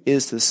whom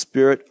is the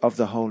Spirit of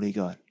the Holy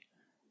God.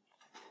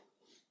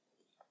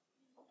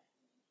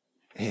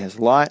 He has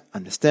light,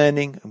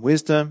 understanding, and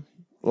wisdom,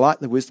 like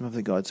the wisdom of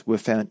the gods, were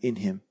found in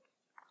him.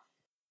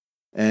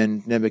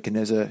 And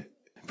Nebuchadnezzar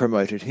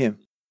promoted him.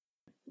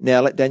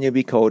 Now let Daniel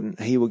be called, and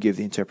he will give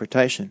the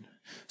interpretation.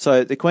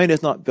 So the queen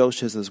is not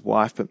Belshazzar's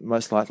wife, but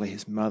most likely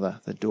his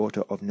mother, the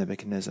daughter of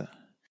Nebuchadnezzar.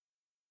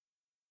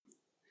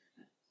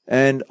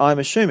 And I'm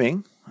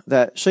assuming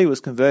that she was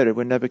converted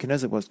when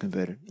Nebuchadnezzar was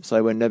converted.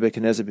 So when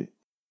Nebuchadnezzar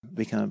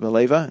became a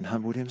believer and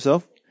humbled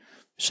himself,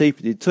 she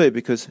did too,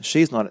 because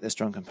she's not at this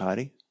drunken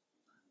party.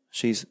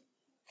 She's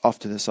off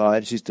to the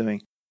side. She's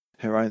doing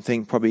her own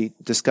thing, probably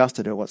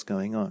disgusted at what's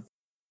going on.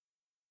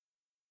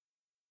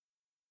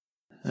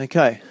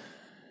 Okay.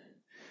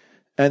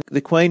 And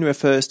the queen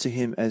refers to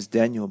him as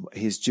Daniel,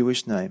 his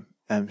Jewish name,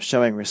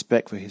 showing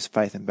respect for his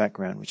faith and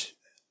background, which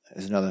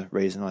is another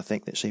reason I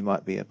think that she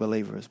might be a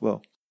believer as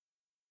well.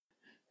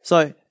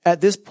 So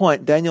at this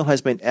point, Daniel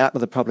has been out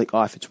of the public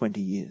eye for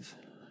 20 years.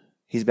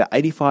 He's about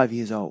 85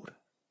 years old.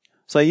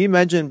 So you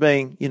imagine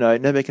being,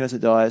 Nebuchadnezzar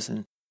dies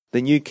and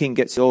the new king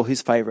gets all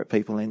his favorite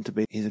people in to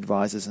be his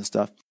advisors and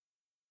stuff.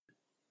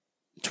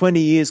 20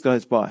 years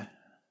goes by.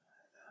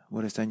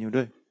 What does Daniel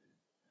do?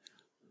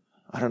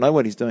 I don't know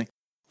what he's doing,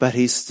 but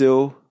he's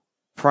still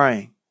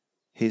praying.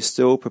 He's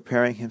still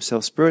preparing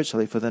himself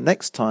spiritually for the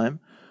next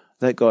time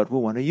that God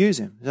will want to use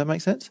him. Does that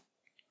make sense?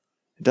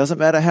 It doesn't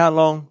matter how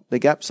long the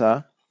gaps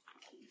are.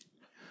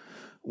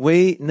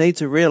 We need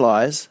to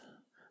realize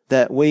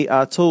that we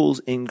are tools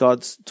in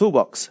God's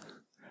toolbox,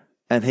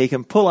 and he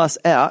can pull us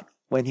out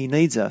when he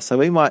needs us. So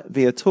we might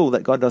be a tool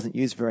that God doesn't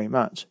use very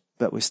much,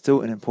 but we're still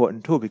an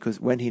important tool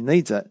because when he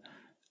needs it,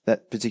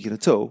 that particular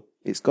tool,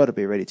 it's got to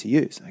be ready to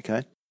use,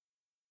 okay?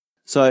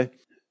 So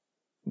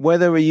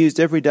whether we're used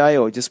every day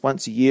or just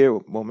once a year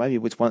or maybe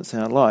it's once in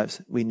our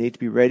lives, we need to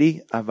be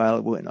ready,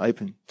 available and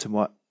open to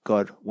what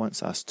God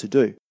wants us to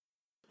do.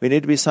 We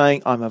need to be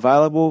saying, I'm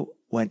available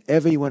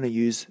whenever you want to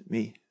use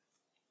me.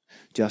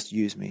 Just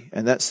use me.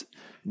 And that's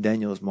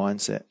Daniel's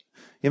mindset.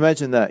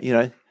 Imagine that,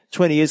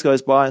 20 years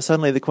goes by and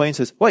suddenly the queen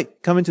says,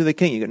 wait, come into the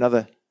king. You've got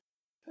another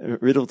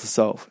riddle to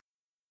solve.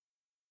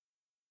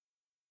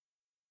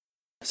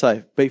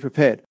 So be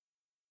prepared.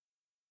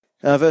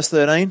 Verse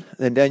 13,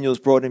 then Daniel's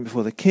brought in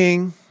before the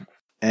king,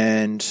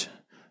 and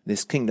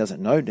this king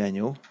doesn't know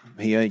Daniel.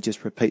 He only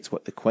just repeats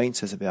what the queen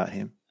says about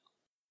him.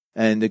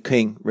 And the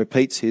king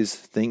repeats his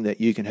thing that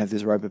you can have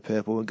this robe of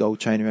purple, a gold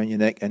chain around your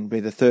neck, and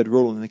be the third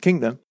ruler in the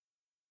kingdom.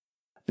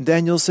 And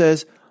Daniel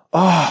says,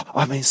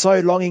 I've been so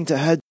longing to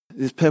have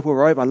this purple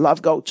robe. I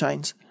love gold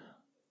chains.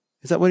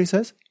 Is that what he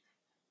says?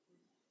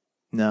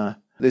 No.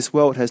 This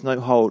world has no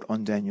hold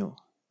on Daniel.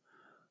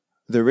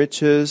 The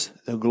riches,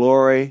 the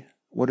glory,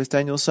 what does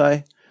Daniel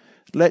say?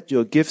 Let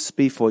your gifts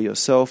be for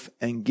yourself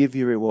and give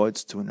your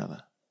rewards to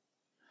another.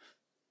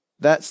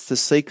 That's the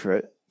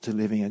secret to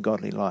living a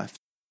godly life.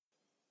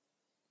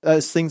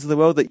 Those things of the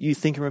world that you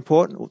think are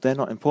important, well, they're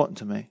not important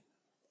to me.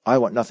 I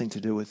want nothing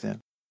to do with them.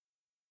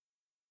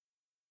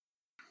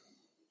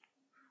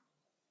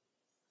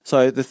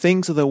 So the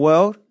things of the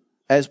world,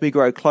 as we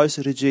grow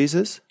closer to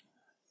Jesus,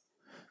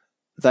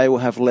 they will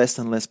have less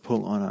and less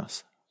pull on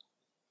us.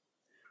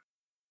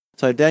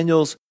 So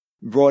Daniel's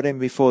brought in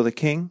before the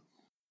king.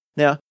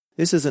 Now,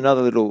 this is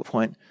another little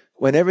point.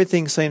 When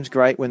everything seems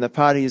great, when the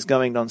party is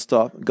going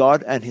non-stop,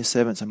 God and his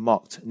servants are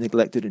mocked,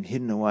 neglected and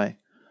hidden away.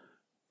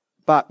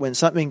 But when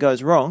something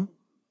goes wrong,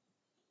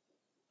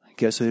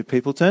 guess who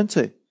people turn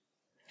to?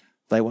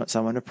 They want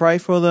someone to pray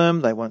for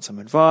them. They want some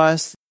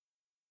advice.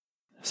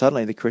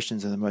 Suddenly the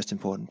Christians are the most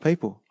important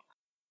people.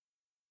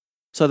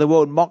 So the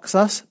world mocks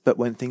us, but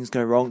when things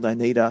go wrong, they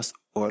need us,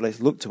 or at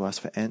least look to us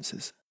for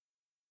answers.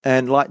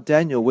 And like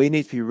Daniel, we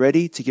need to be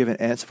ready to give an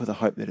answer for the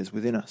hope that is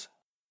within us.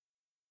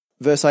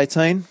 Verse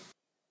 18,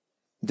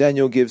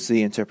 Daniel gives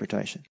the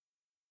interpretation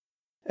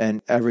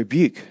and a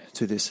rebuke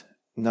to this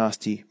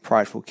nasty,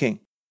 prideful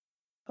king.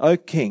 O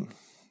King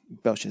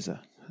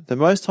Belshazzar, the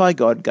Most High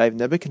God gave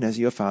Nebuchadnezzar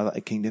your father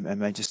a kingdom and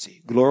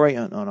majesty, glory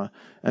and honor,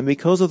 and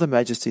because of the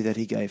majesty that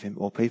he gave him,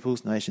 all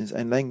peoples, nations,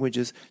 and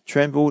languages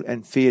trembled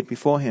and feared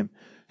before him.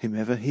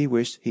 Whomever he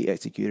wished, he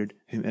executed.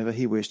 Whomever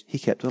he wished, he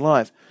kept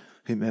alive.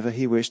 Whomever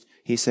he wished,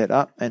 he set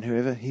up, and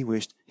whoever he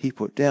wished, he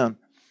put down.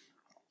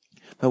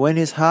 But when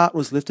his heart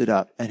was lifted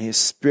up, and his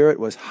spirit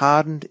was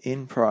hardened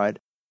in pride,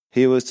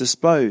 he was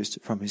disposed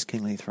from his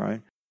kingly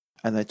throne,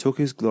 and they took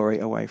his glory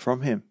away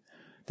from him.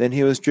 Then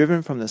he was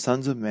driven from the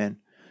sons of men.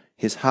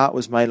 His heart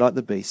was made like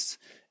the beasts,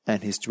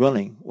 and his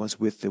dwelling was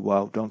with the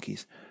wild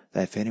donkeys.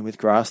 They fed him with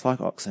grass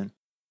like oxen,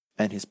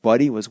 and his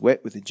body was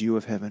wet with the dew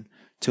of heaven,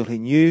 till he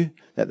knew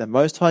that the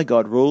Most High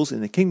God rules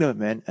in the kingdom of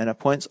men and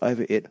appoints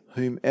over it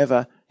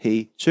whomever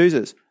he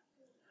chooses.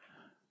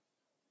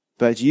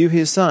 But you,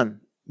 his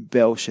son,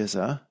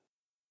 Belshazzar,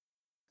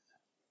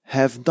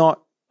 have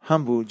not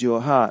humbled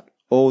your heart,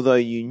 although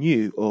you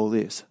knew all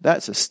this.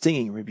 That's a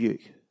stinging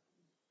rebuke.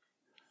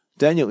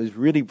 Daniel is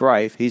really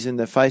brave. He's in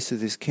the face of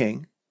this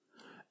king,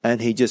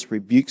 and he just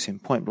rebukes him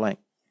point blank.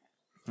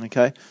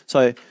 Okay?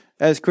 So,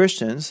 as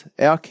Christians,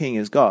 our king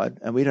is God,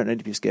 and we don't need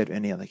to be scared of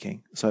any other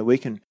king. So we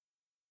can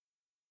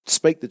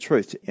speak the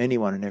truth to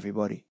anyone and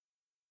everybody.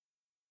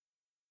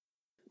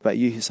 But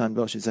you, his son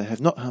Belshazzar,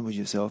 have not humbled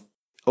yourself,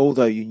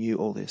 although you knew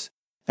all this.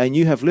 And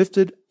you have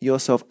lifted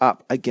yourself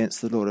up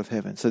against the Lord of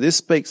heaven. So this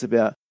speaks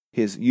about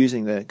his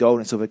using the gold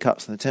and silver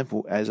cups in the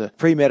temple as a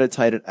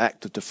premeditated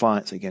act of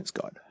defiance against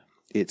God.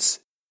 It's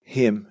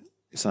him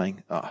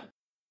saying,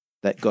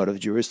 that God of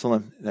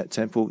Jerusalem, that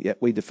temple, yet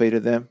we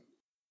defeated them.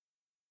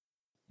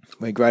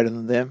 We're greater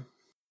than them.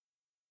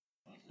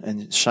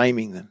 And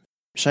shaming them,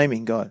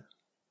 shaming God.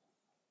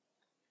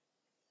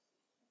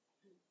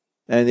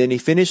 And then he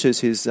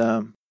finishes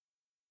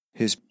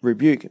his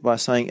rebuke by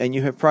saying, and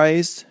you have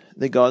praised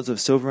the gods of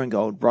silver and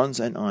gold, bronze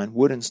and iron,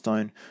 wood and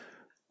stone,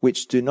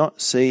 which do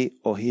not see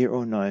or hear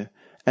or know,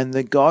 and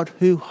the God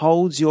who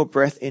holds your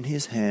breath in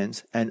his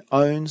hands and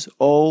owns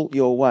all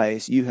your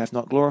ways you have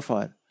not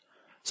glorified.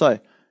 So,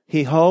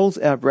 he holds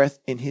our breath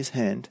in his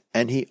hand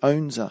and he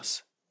owns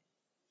us.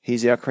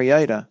 He's our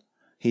creator.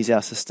 He's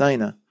our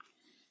sustainer.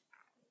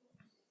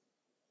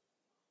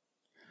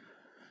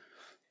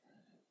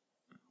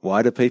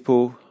 Why do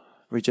people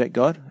reject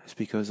God? It's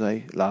because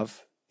they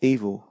love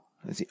evil.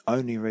 That's the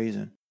only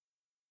reason.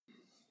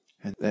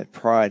 And that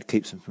pride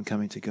keeps them from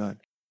coming to God.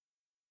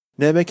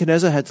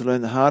 Nebuchadnezzar had to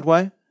learn the hard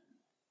way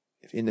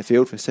in the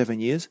field for 7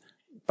 years,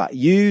 but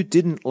you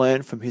didn't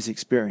learn from his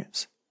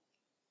experience.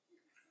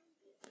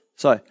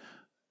 So,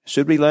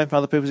 should we learn from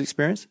other people's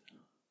experience?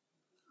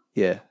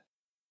 Yeah.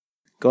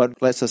 God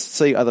lets us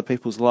see other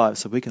people's lives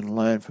so we can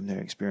learn from their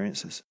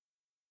experiences.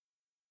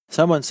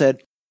 Someone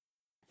said,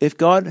 if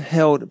God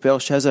held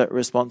Belshazzar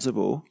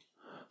responsible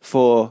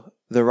for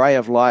the ray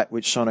of light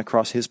which shone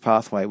across his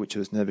pathway, which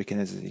was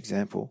Nebuchadnezzar's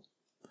example,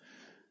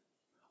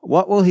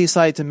 what will he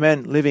say to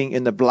men living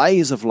in the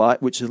blaze of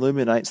light which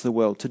illuminates the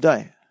world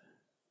today?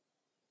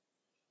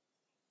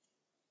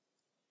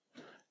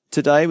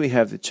 Today we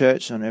have the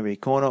church on every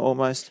corner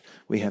almost.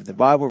 We have the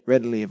Bible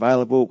readily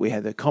available. We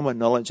have the common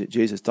knowledge that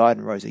Jesus died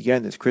and rose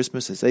again. There's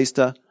Christmas, there's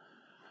Easter.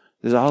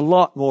 There's a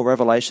lot more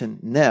revelation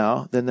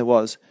now than there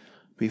was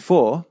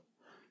before.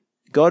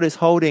 God is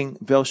holding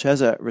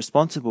Belshazzar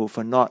responsible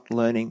for not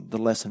learning the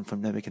lesson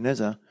from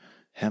Nebuchadnezzar.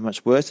 How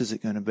much worse is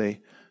it going to be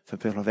for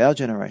people of our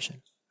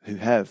generation who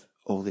have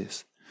all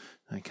this?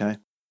 Okay.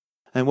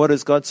 And what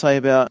does God say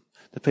about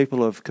the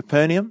people of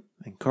Capernaum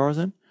and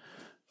Chorazin?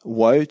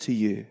 Woe to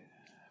you,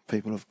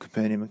 people of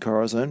Capernaum and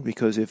Chorazin,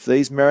 because if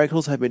these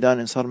miracles had been done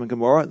in Sodom and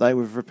Gomorrah, they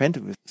would have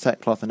repented with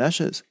sackcloth and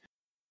ashes.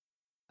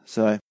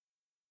 So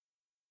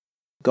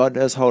God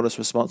does hold us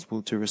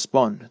responsible to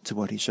respond to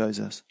what he shows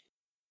us.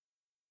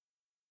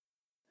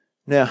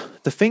 Now,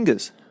 the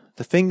fingers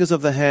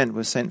of the hand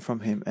were sent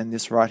from him, and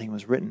this writing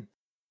was written.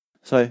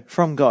 So,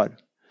 from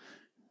God.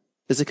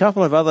 There's a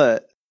couple of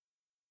other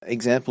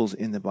examples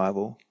in the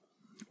Bible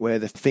where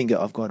the finger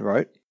of God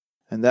wrote,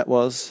 and that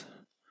was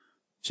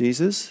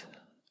Jesus,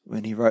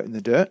 when he wrote in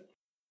the dirt.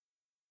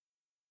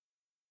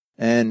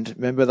 And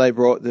remember, they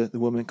brought the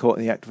woman caught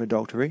in the act of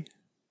adultery,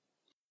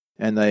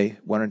 and they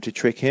wanted to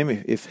trick him.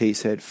 If he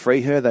said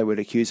free her, they would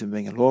accuse him of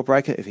being a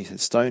lawbreaker. If he said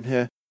stone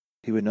her,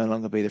 he would no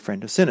longer be the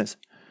friend of sinners.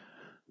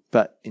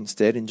 But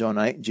instead, in John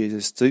 8,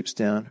 Jesus stoops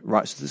down,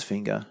 writes with his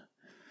finger,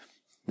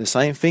 the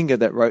same finger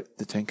that wrote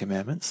the Ten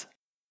Commandments.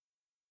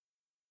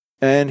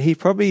 And he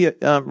probably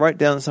wrote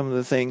down some of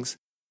the things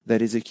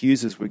that his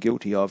accusers were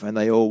guilty of, and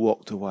they all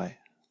walked away.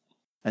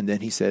 And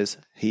then he says,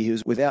 he who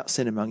is without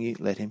sin among you,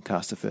 let him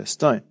cast the first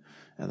stone.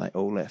 And they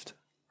all left.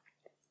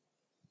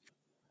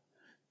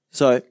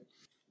 So,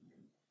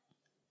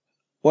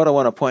 what I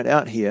want to point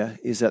out here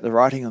is that the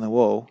writing on the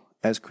wall,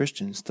 as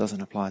Christians,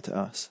 doesn't apply to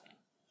us.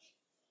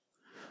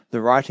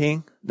 The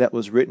writing that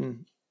was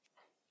written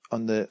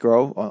on the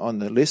scroll, on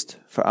the list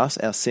for us,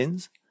 our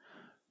sins,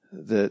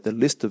 the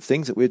list of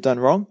things that we've done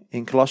wrong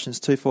in Colossians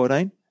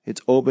 2:14,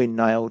 it's all been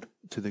nailed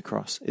to the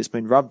cross. It's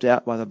been rubbed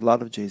out by the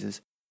blood of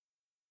Jesus.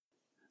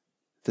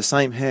 The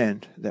same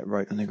hand that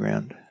wrote on the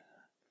ground.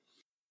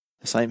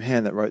 The same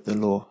hand that wrote the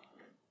law.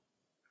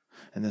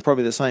 And there's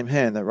probably the same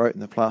hand that wrote in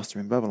the plaster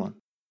in Babylon.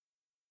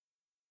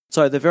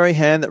 So the very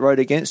hand that wrote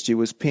against you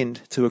was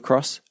pinned to a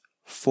cross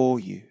for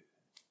you.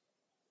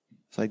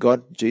 So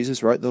God,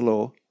 Jesus wrote the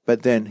law,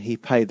 but then he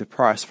paid the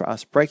price for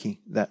us breaking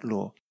that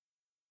law.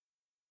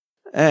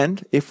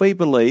 And if we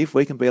believe,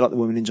 we can be like the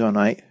woman in John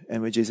 8,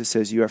 and where Jesus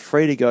says, you are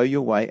free to go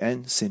your way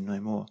and sin no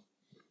more.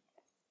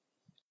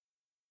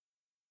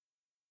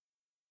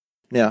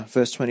 Now,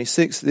 verse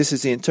 26, this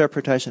is the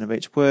interpretation of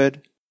each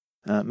word,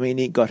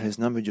 meaning God has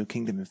numbered your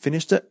kingdom and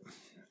finished it.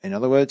 In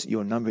other words,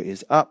 your number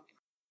is up.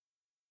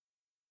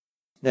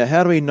 Now,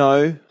 how do we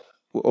know,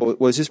 or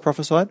was this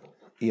prophesied?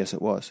 Yes,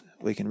 it was.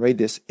 We can read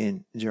this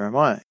in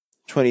Jeremiah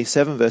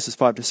 27, verses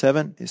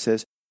 5-7. It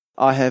says,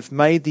 I have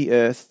made the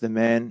earth, the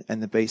man,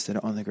 and the beast that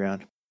are on the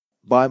ground,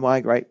 by my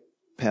great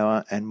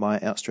power and my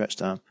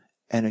outstretched arm,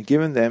 and have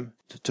given them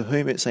to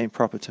whom it seemed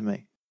proper to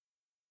me.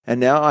 And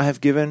now I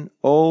have given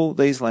all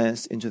these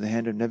lands into the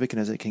hand of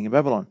Nebuchadnezzar, king of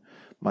Babylon,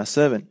 my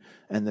servant,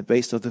 and the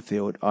beast of the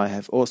field I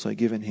have also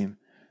given him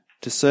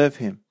to serve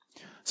him.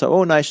 So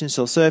all nations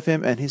shall serve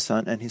him, and his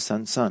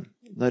son's son.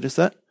 Notice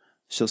that?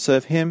 Shall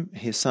serve him,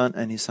 his son,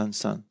 and his son's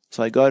son.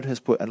 So God has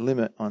put a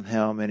limit on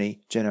how many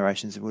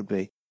generations it would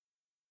be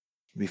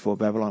before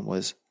Babylon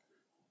was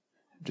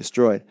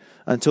destroyed,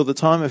 until the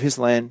time of his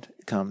land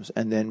comes,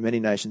 and then many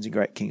nations and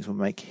great kings will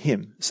make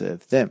him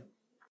serve them.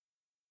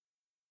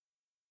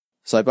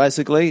 So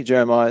basically,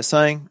 Jeremiah is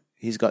saying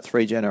he's got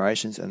 3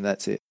 generations, and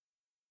that's it.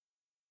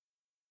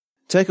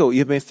 Tekel,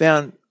 you've been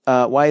found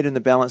weighed in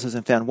the balances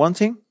and found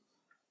wanting.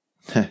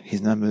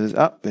 His number is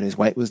up, but his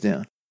weight was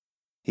down.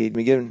 He'd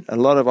been given a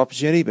lot of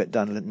opportunity, but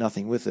done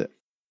nothing with it.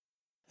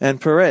 And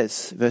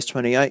Perez, verse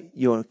 28,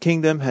 your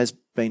kingdom has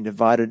been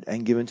divided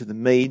and given to the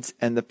Medes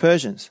and the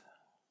Persians.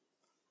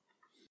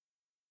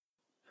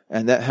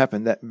 And that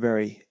happened that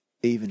very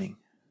evening.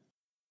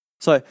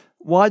 So,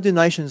 why do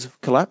nations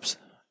collapse?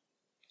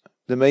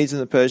 The Medes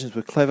and the Persians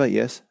were clever,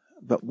 yes,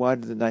 but why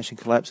did the nation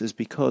collapse? Is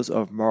because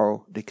of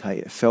moral decay.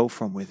 It fell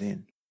from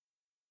within.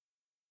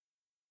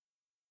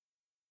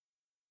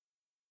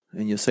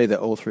 And you'll see that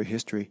all through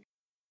history.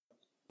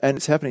 And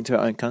it's happening to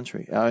our own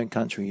country. Our own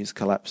country is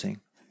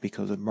collapsing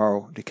because of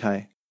moral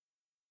decay.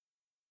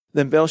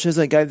 Then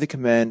Belshazzar gave the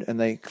command, and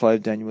they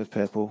clothed Daniel with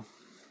purple,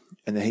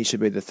 and that he should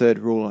be the 3rd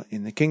ruler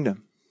in the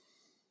kingdom.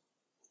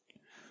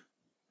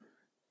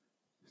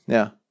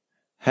 Now,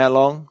 how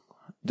long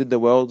did the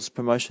world's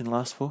promotion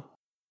last for?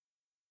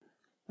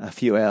 A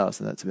few hours,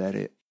 and that's about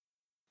it.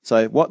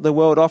 So what the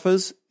world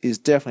offers is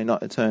definitely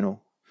not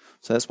eternal.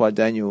 So that's why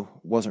Daniel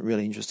wasn't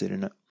really interested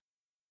in it.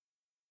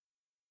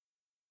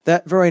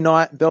 That very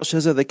night,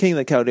 Belshazzar, the king of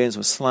the Chaldeans,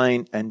 was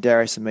slain, and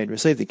Darius the Mede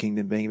received the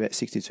kingdom, being about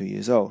 62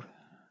 years old.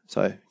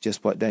 So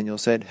just what Daniel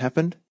said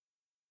happened.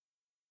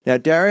 Now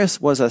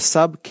Darius was a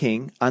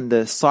sub-king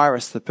under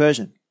Cyrus the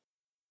Persian.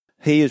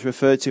 He is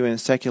referred to in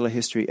secular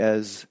history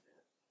as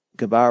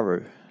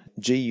Gubaru,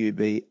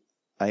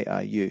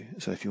 G-U-B-A-R-U.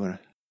 So if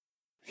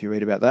you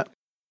read about that.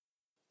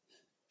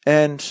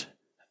 And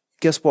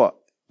guess what?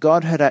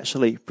 God had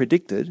actually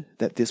predicted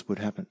that this would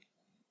happen.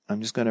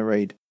 I'm just going to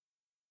read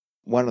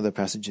one of the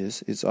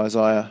passages. It's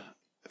Isaiah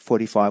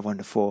 45,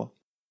 1-4.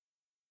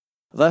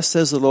 Thus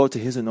says the Lord to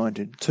his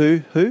anointed.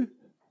 To who?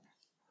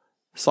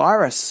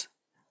 Cyrus.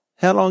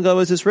 How long ago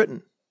was this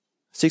written?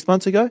 6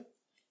 months ago?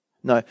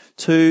 No,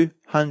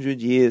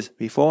 200 years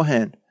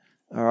beforehand.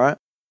 All right.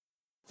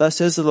 Thus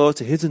says the Lord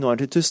to his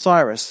anointed, to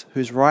Cyrus,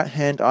 whose right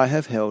hand I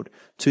have held,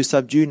 to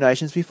subdue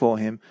nations before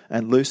him,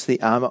 and loose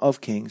the armor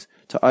of kings,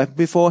 to open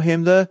before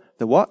him the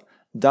what?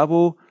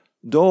 Double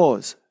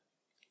doors,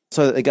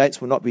 so that the gates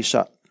will not be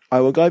shut. I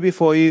will go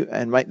before you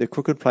and make the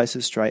crooked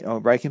places straight. I will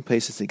break in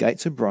pieces the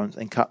gates of bronze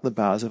and cut the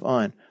bars of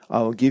iron.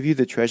 I will give you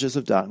the treasures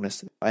of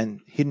darkness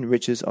and hidden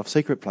riches of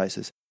secret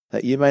places,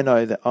 that you may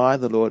know that I,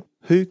 the Lord,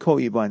 who call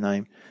you by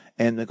name,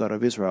 am the God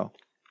of Israel.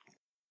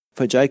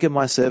 For Jacob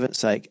my servant's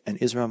sake and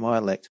Israel my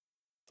elect,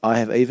 I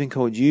have even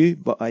called you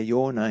by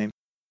your name.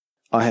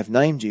 I have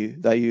named you,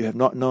 though you have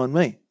not known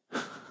me.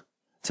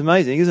 It's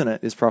amazing, isn't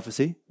it, this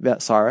prophecy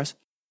about Cyrus?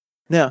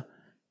 Now,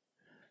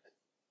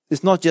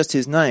 it's not just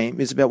his name,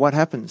 it's about what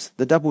happens.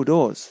 The double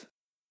doors,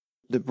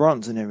 the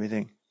bronze and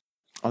everything.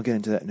 I'll get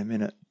into that in a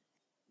minute.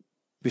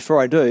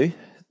 Before I do,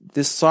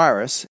 this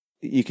Cyrus,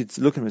 you could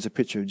look at him as a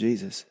picture of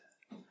Jesus.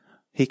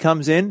 He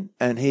comes in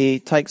and he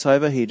takes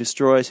over, he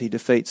destroys, he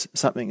defeats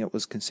something that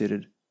was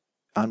considered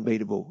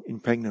unbeatable,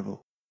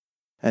 impregnable.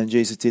 And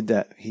Jesus did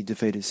that. He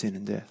defeated sin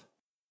and death.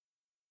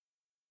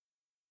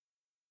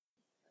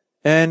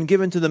 And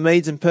given to the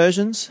Medes and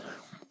Persians,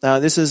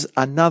 this is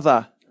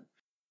another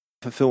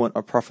fulfillment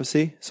of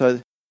prophecy.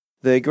 So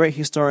the Greek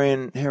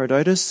historian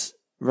Herodotus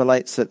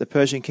relates that the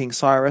Persian king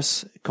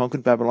Cyrus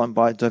conquered Babylon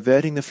by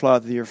diverting the flow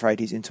of the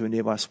Euphrates into a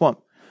nearby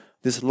swamp.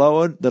 This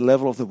lowered the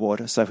level of the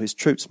water, so his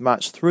troops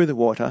marched through the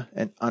water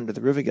and under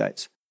the river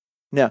gates.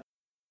 Now,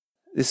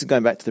 this is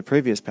going back to the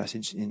previous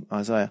passage in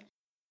Isaiah.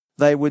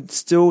 They would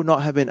still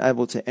not have been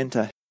able to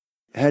enter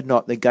had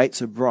not the gates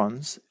of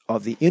bronze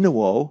of the inner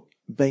wall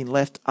been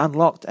left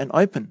unlocked and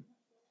open.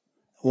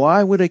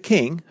 Why would a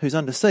king who's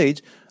under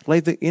siege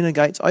leave the inner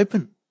gates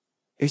open?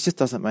 It just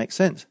doesn't make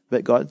sense.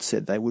 But God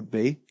said they would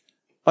be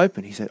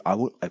open. He said, I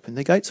will open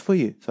the gates for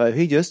you. So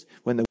he just,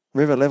 when the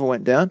river level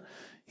went down,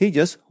 he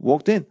just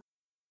walked in.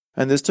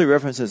 And there's two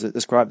references that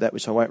describe that,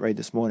 which I won't read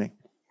this morning.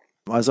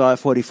 Isaiah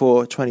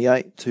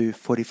 44:28 to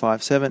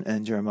 45:7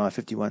 and Jeremiah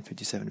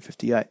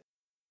 51:57-58.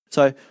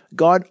 So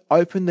God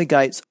opened the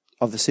gates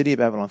of the city of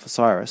Babylon for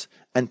Cyrus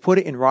and put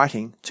it in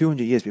writing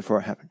 200 years before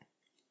it happened.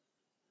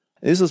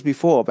 This was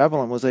before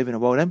Babylon was even a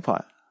world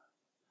empire.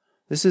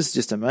 This is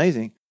just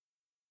amazing.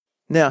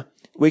 Now,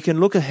 we can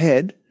look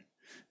ahead.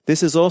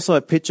 This is also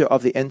a picture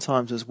of the end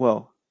times as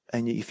well.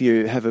 And if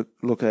you have a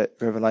look at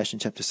Revelation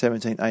chapter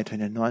 17,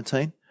 18 and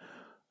 19,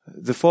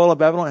 the fall of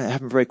Babylon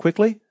happened very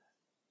quickly.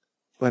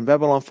 When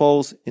Babylon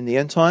falls in the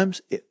end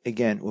times, it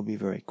again will be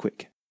very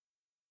quick.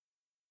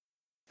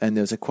 And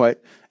there's a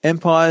quote,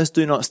 empires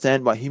do not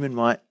stand by human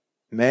might,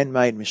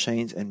 man-made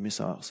machines and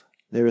missiles.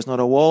 There is not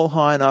a wall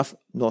high enough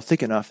nor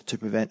thick enough to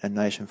prevent a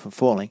nation from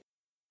falling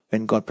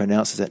when God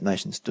pronounces that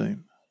nation's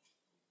doom.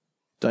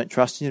 Don't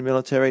trust in your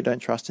military, don't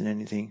trust in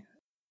anything.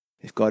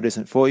 If God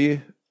isn't for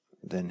you,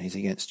 then he's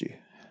against you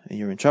and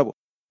you're in trouble.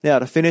 Now,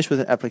 to finish with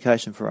an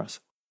application for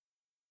us.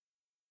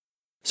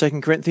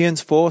 2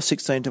 Corinthians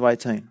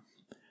 4:16-18.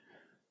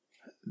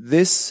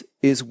 This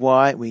is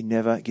why we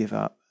never give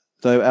up.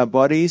 Though our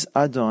bodies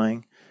are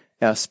dying,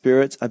 our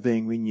spirits are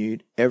being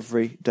renewed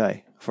every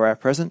day. For our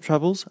present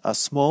troubles are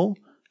small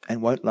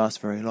and won't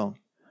last very long.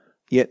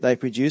 Yet they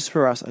produce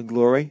for us a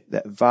glory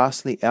that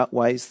vastly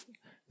outweighs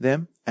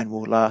them and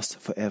will last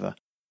forever.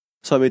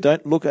 So we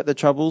don't look at the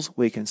troubles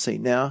we can see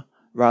now,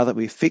 rather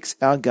we fix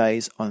our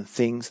gaze on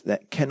things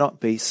that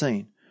cannot be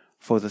seen.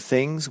 For the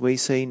things we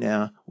see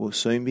now will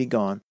soon be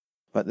gone,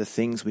 but the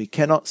things we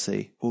cannot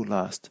see will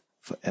last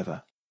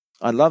forever.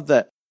 I love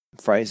that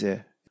phrase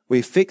there.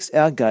 We fix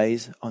our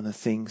gaze on the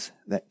things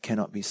that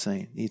cannot be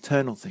seen, the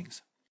eternal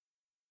things.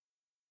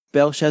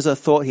 Belshazzar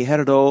thought he had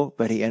it all,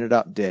 but he ended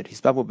up dead. His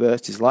bubble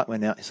burst, his light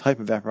went out, his hope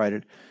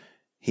evaporated.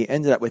 He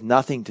ended up with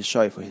nothing to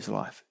show for his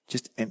life,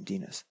 just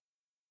emptiness.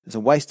 It's a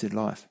wasted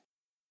life.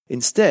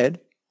 Instead,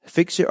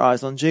 fix your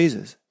eyes on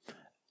Jesus.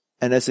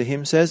 And as the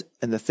hymn says,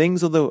 and the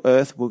things of the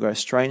earth will grow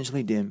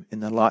strangely dim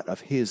in the light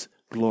of his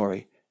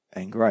glory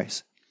and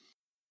grace.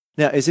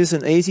 Now, is this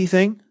an easy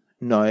thing?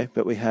 No,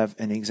 but we have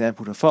an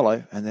example to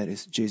follow, and that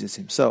is Jesus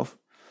himself.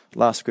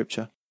 Last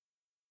scripture.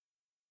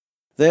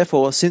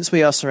 Therefore, since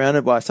we are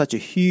surrounded by such a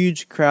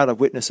huge crowd of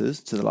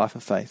witnesses to the life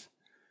of faith,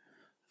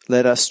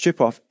 let us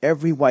strip off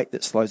every weight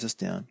that slows us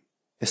down,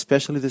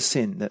 especially the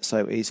sin that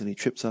so easily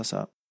trips us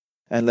up,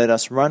 and let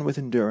us run with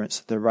endurance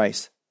the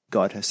race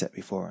God has set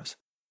before us.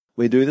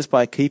 We do this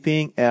by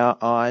keeping our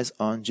eyes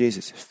on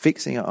Jesus,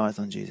 fixing our eyes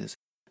on Jesus,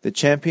 the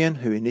champion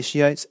who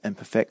initiates and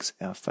perfects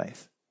our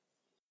faith.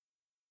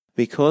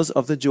 Because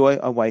of the joy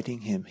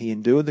awaiting him, he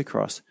endured the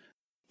cross,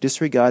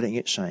 disregarding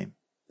its shame.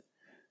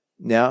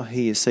 Now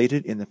he is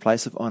seated in the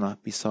place of honor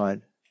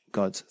beside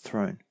God's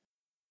throne.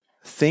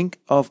 Think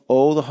of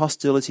all the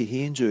hostility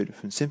he endured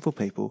from sinful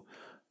people,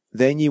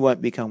 then you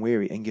won't become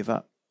weary and give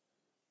up.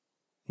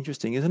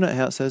 Interesting, isn't it,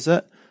 how it says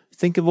that?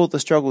 Think of all the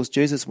struggles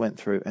Jesus went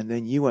through, and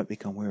then you won't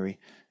become weary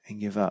and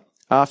give up.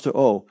 After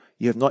all,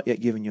 you have not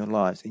yet given your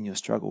lives in your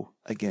struggle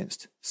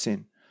against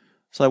sin.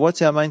 So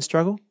what's our main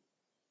struggle?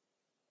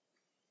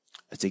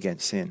 It's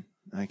against sin,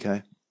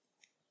 okay?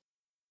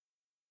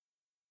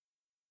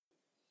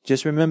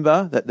 Just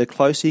remember that the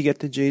closer you get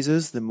to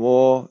Jesus, the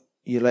more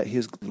you let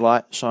his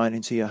light shine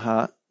into your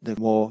heart, the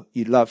more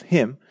you love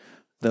him,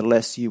 the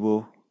less you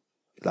will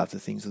love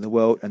the things of the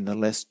world, and the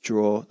less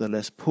draw, the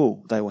less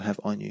pull they will have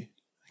on you.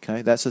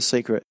 Okay, that's a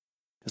secret.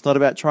 It's not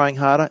about trying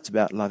harder, it's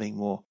about loving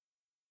more.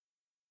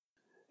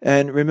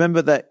 And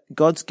remember that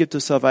God's gift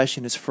of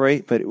salvation is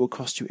free, but it will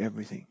cost you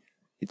everything.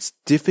 It's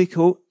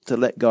difficult to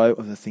let go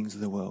of the things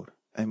of the world,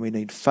 and we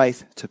need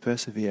faith to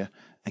persevere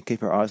and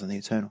keep our eyes on the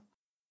eternal.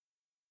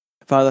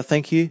 Father,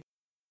 thank you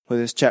for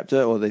this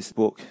chapter or this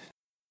book,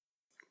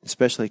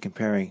 especially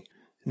comparing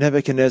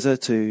Nebuchadnezzar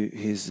to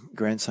his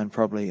grandson,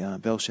 probably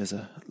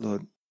Belshazzar.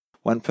 Lord,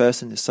 one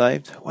person is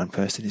saved, one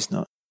person is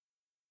not.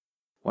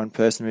 One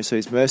person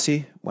receives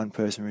mercy, one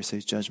person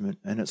receives judgment,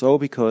 and it's all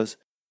because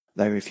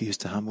they refuse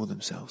to humble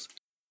themselves.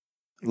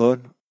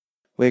 Lord,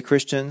 we're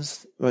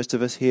Christians, most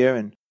of us here,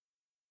 and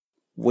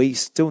we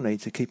still need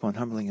to keep on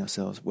humbling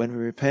ourselves. When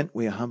we repent,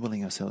 we are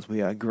humbling ourselves.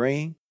 We are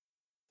agreeing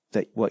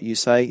that what you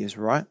say is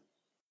right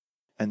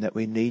and that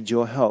we need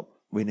your help.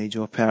 We need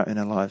your power in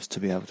our lives to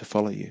be able to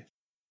follow you.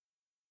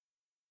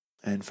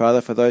 And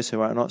Father, for those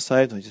who are not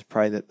saved, I just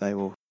pray that they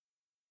will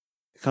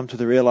come to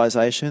the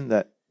realization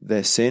that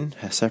their sin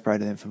has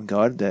separated them from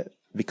God, that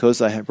because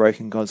they have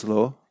broken God's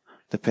law,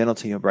 the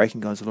penalty of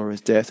breaking God's law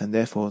is death, and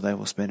therefore they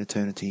will spend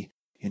eternity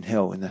in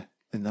hell,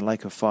 in the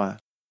lake of fire.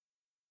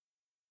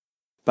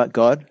 But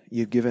God,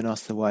 you've given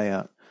us the way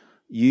out.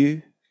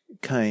 You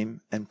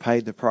came and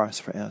paid the price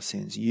for our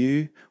sins.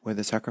 You were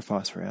the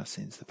sacrifice for our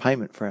sins, the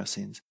payment for our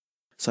sins.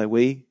 So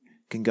we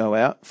can go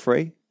out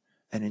free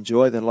and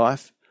enjoy the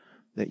life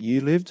that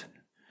you lived,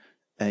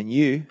 and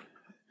you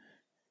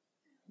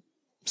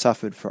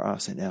suffered for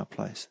us in our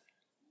place.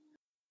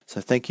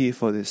 So thank you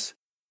for this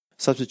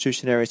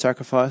substitutionary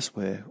sacrifice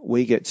where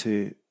we get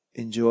to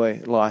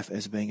enjoy life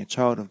as being a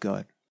child of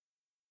God,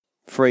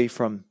 free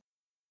from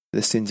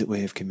the sins that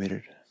we have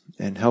committed.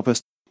 And help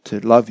us to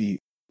love you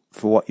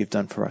for what you've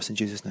done for us. In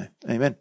Jesus' name, amen.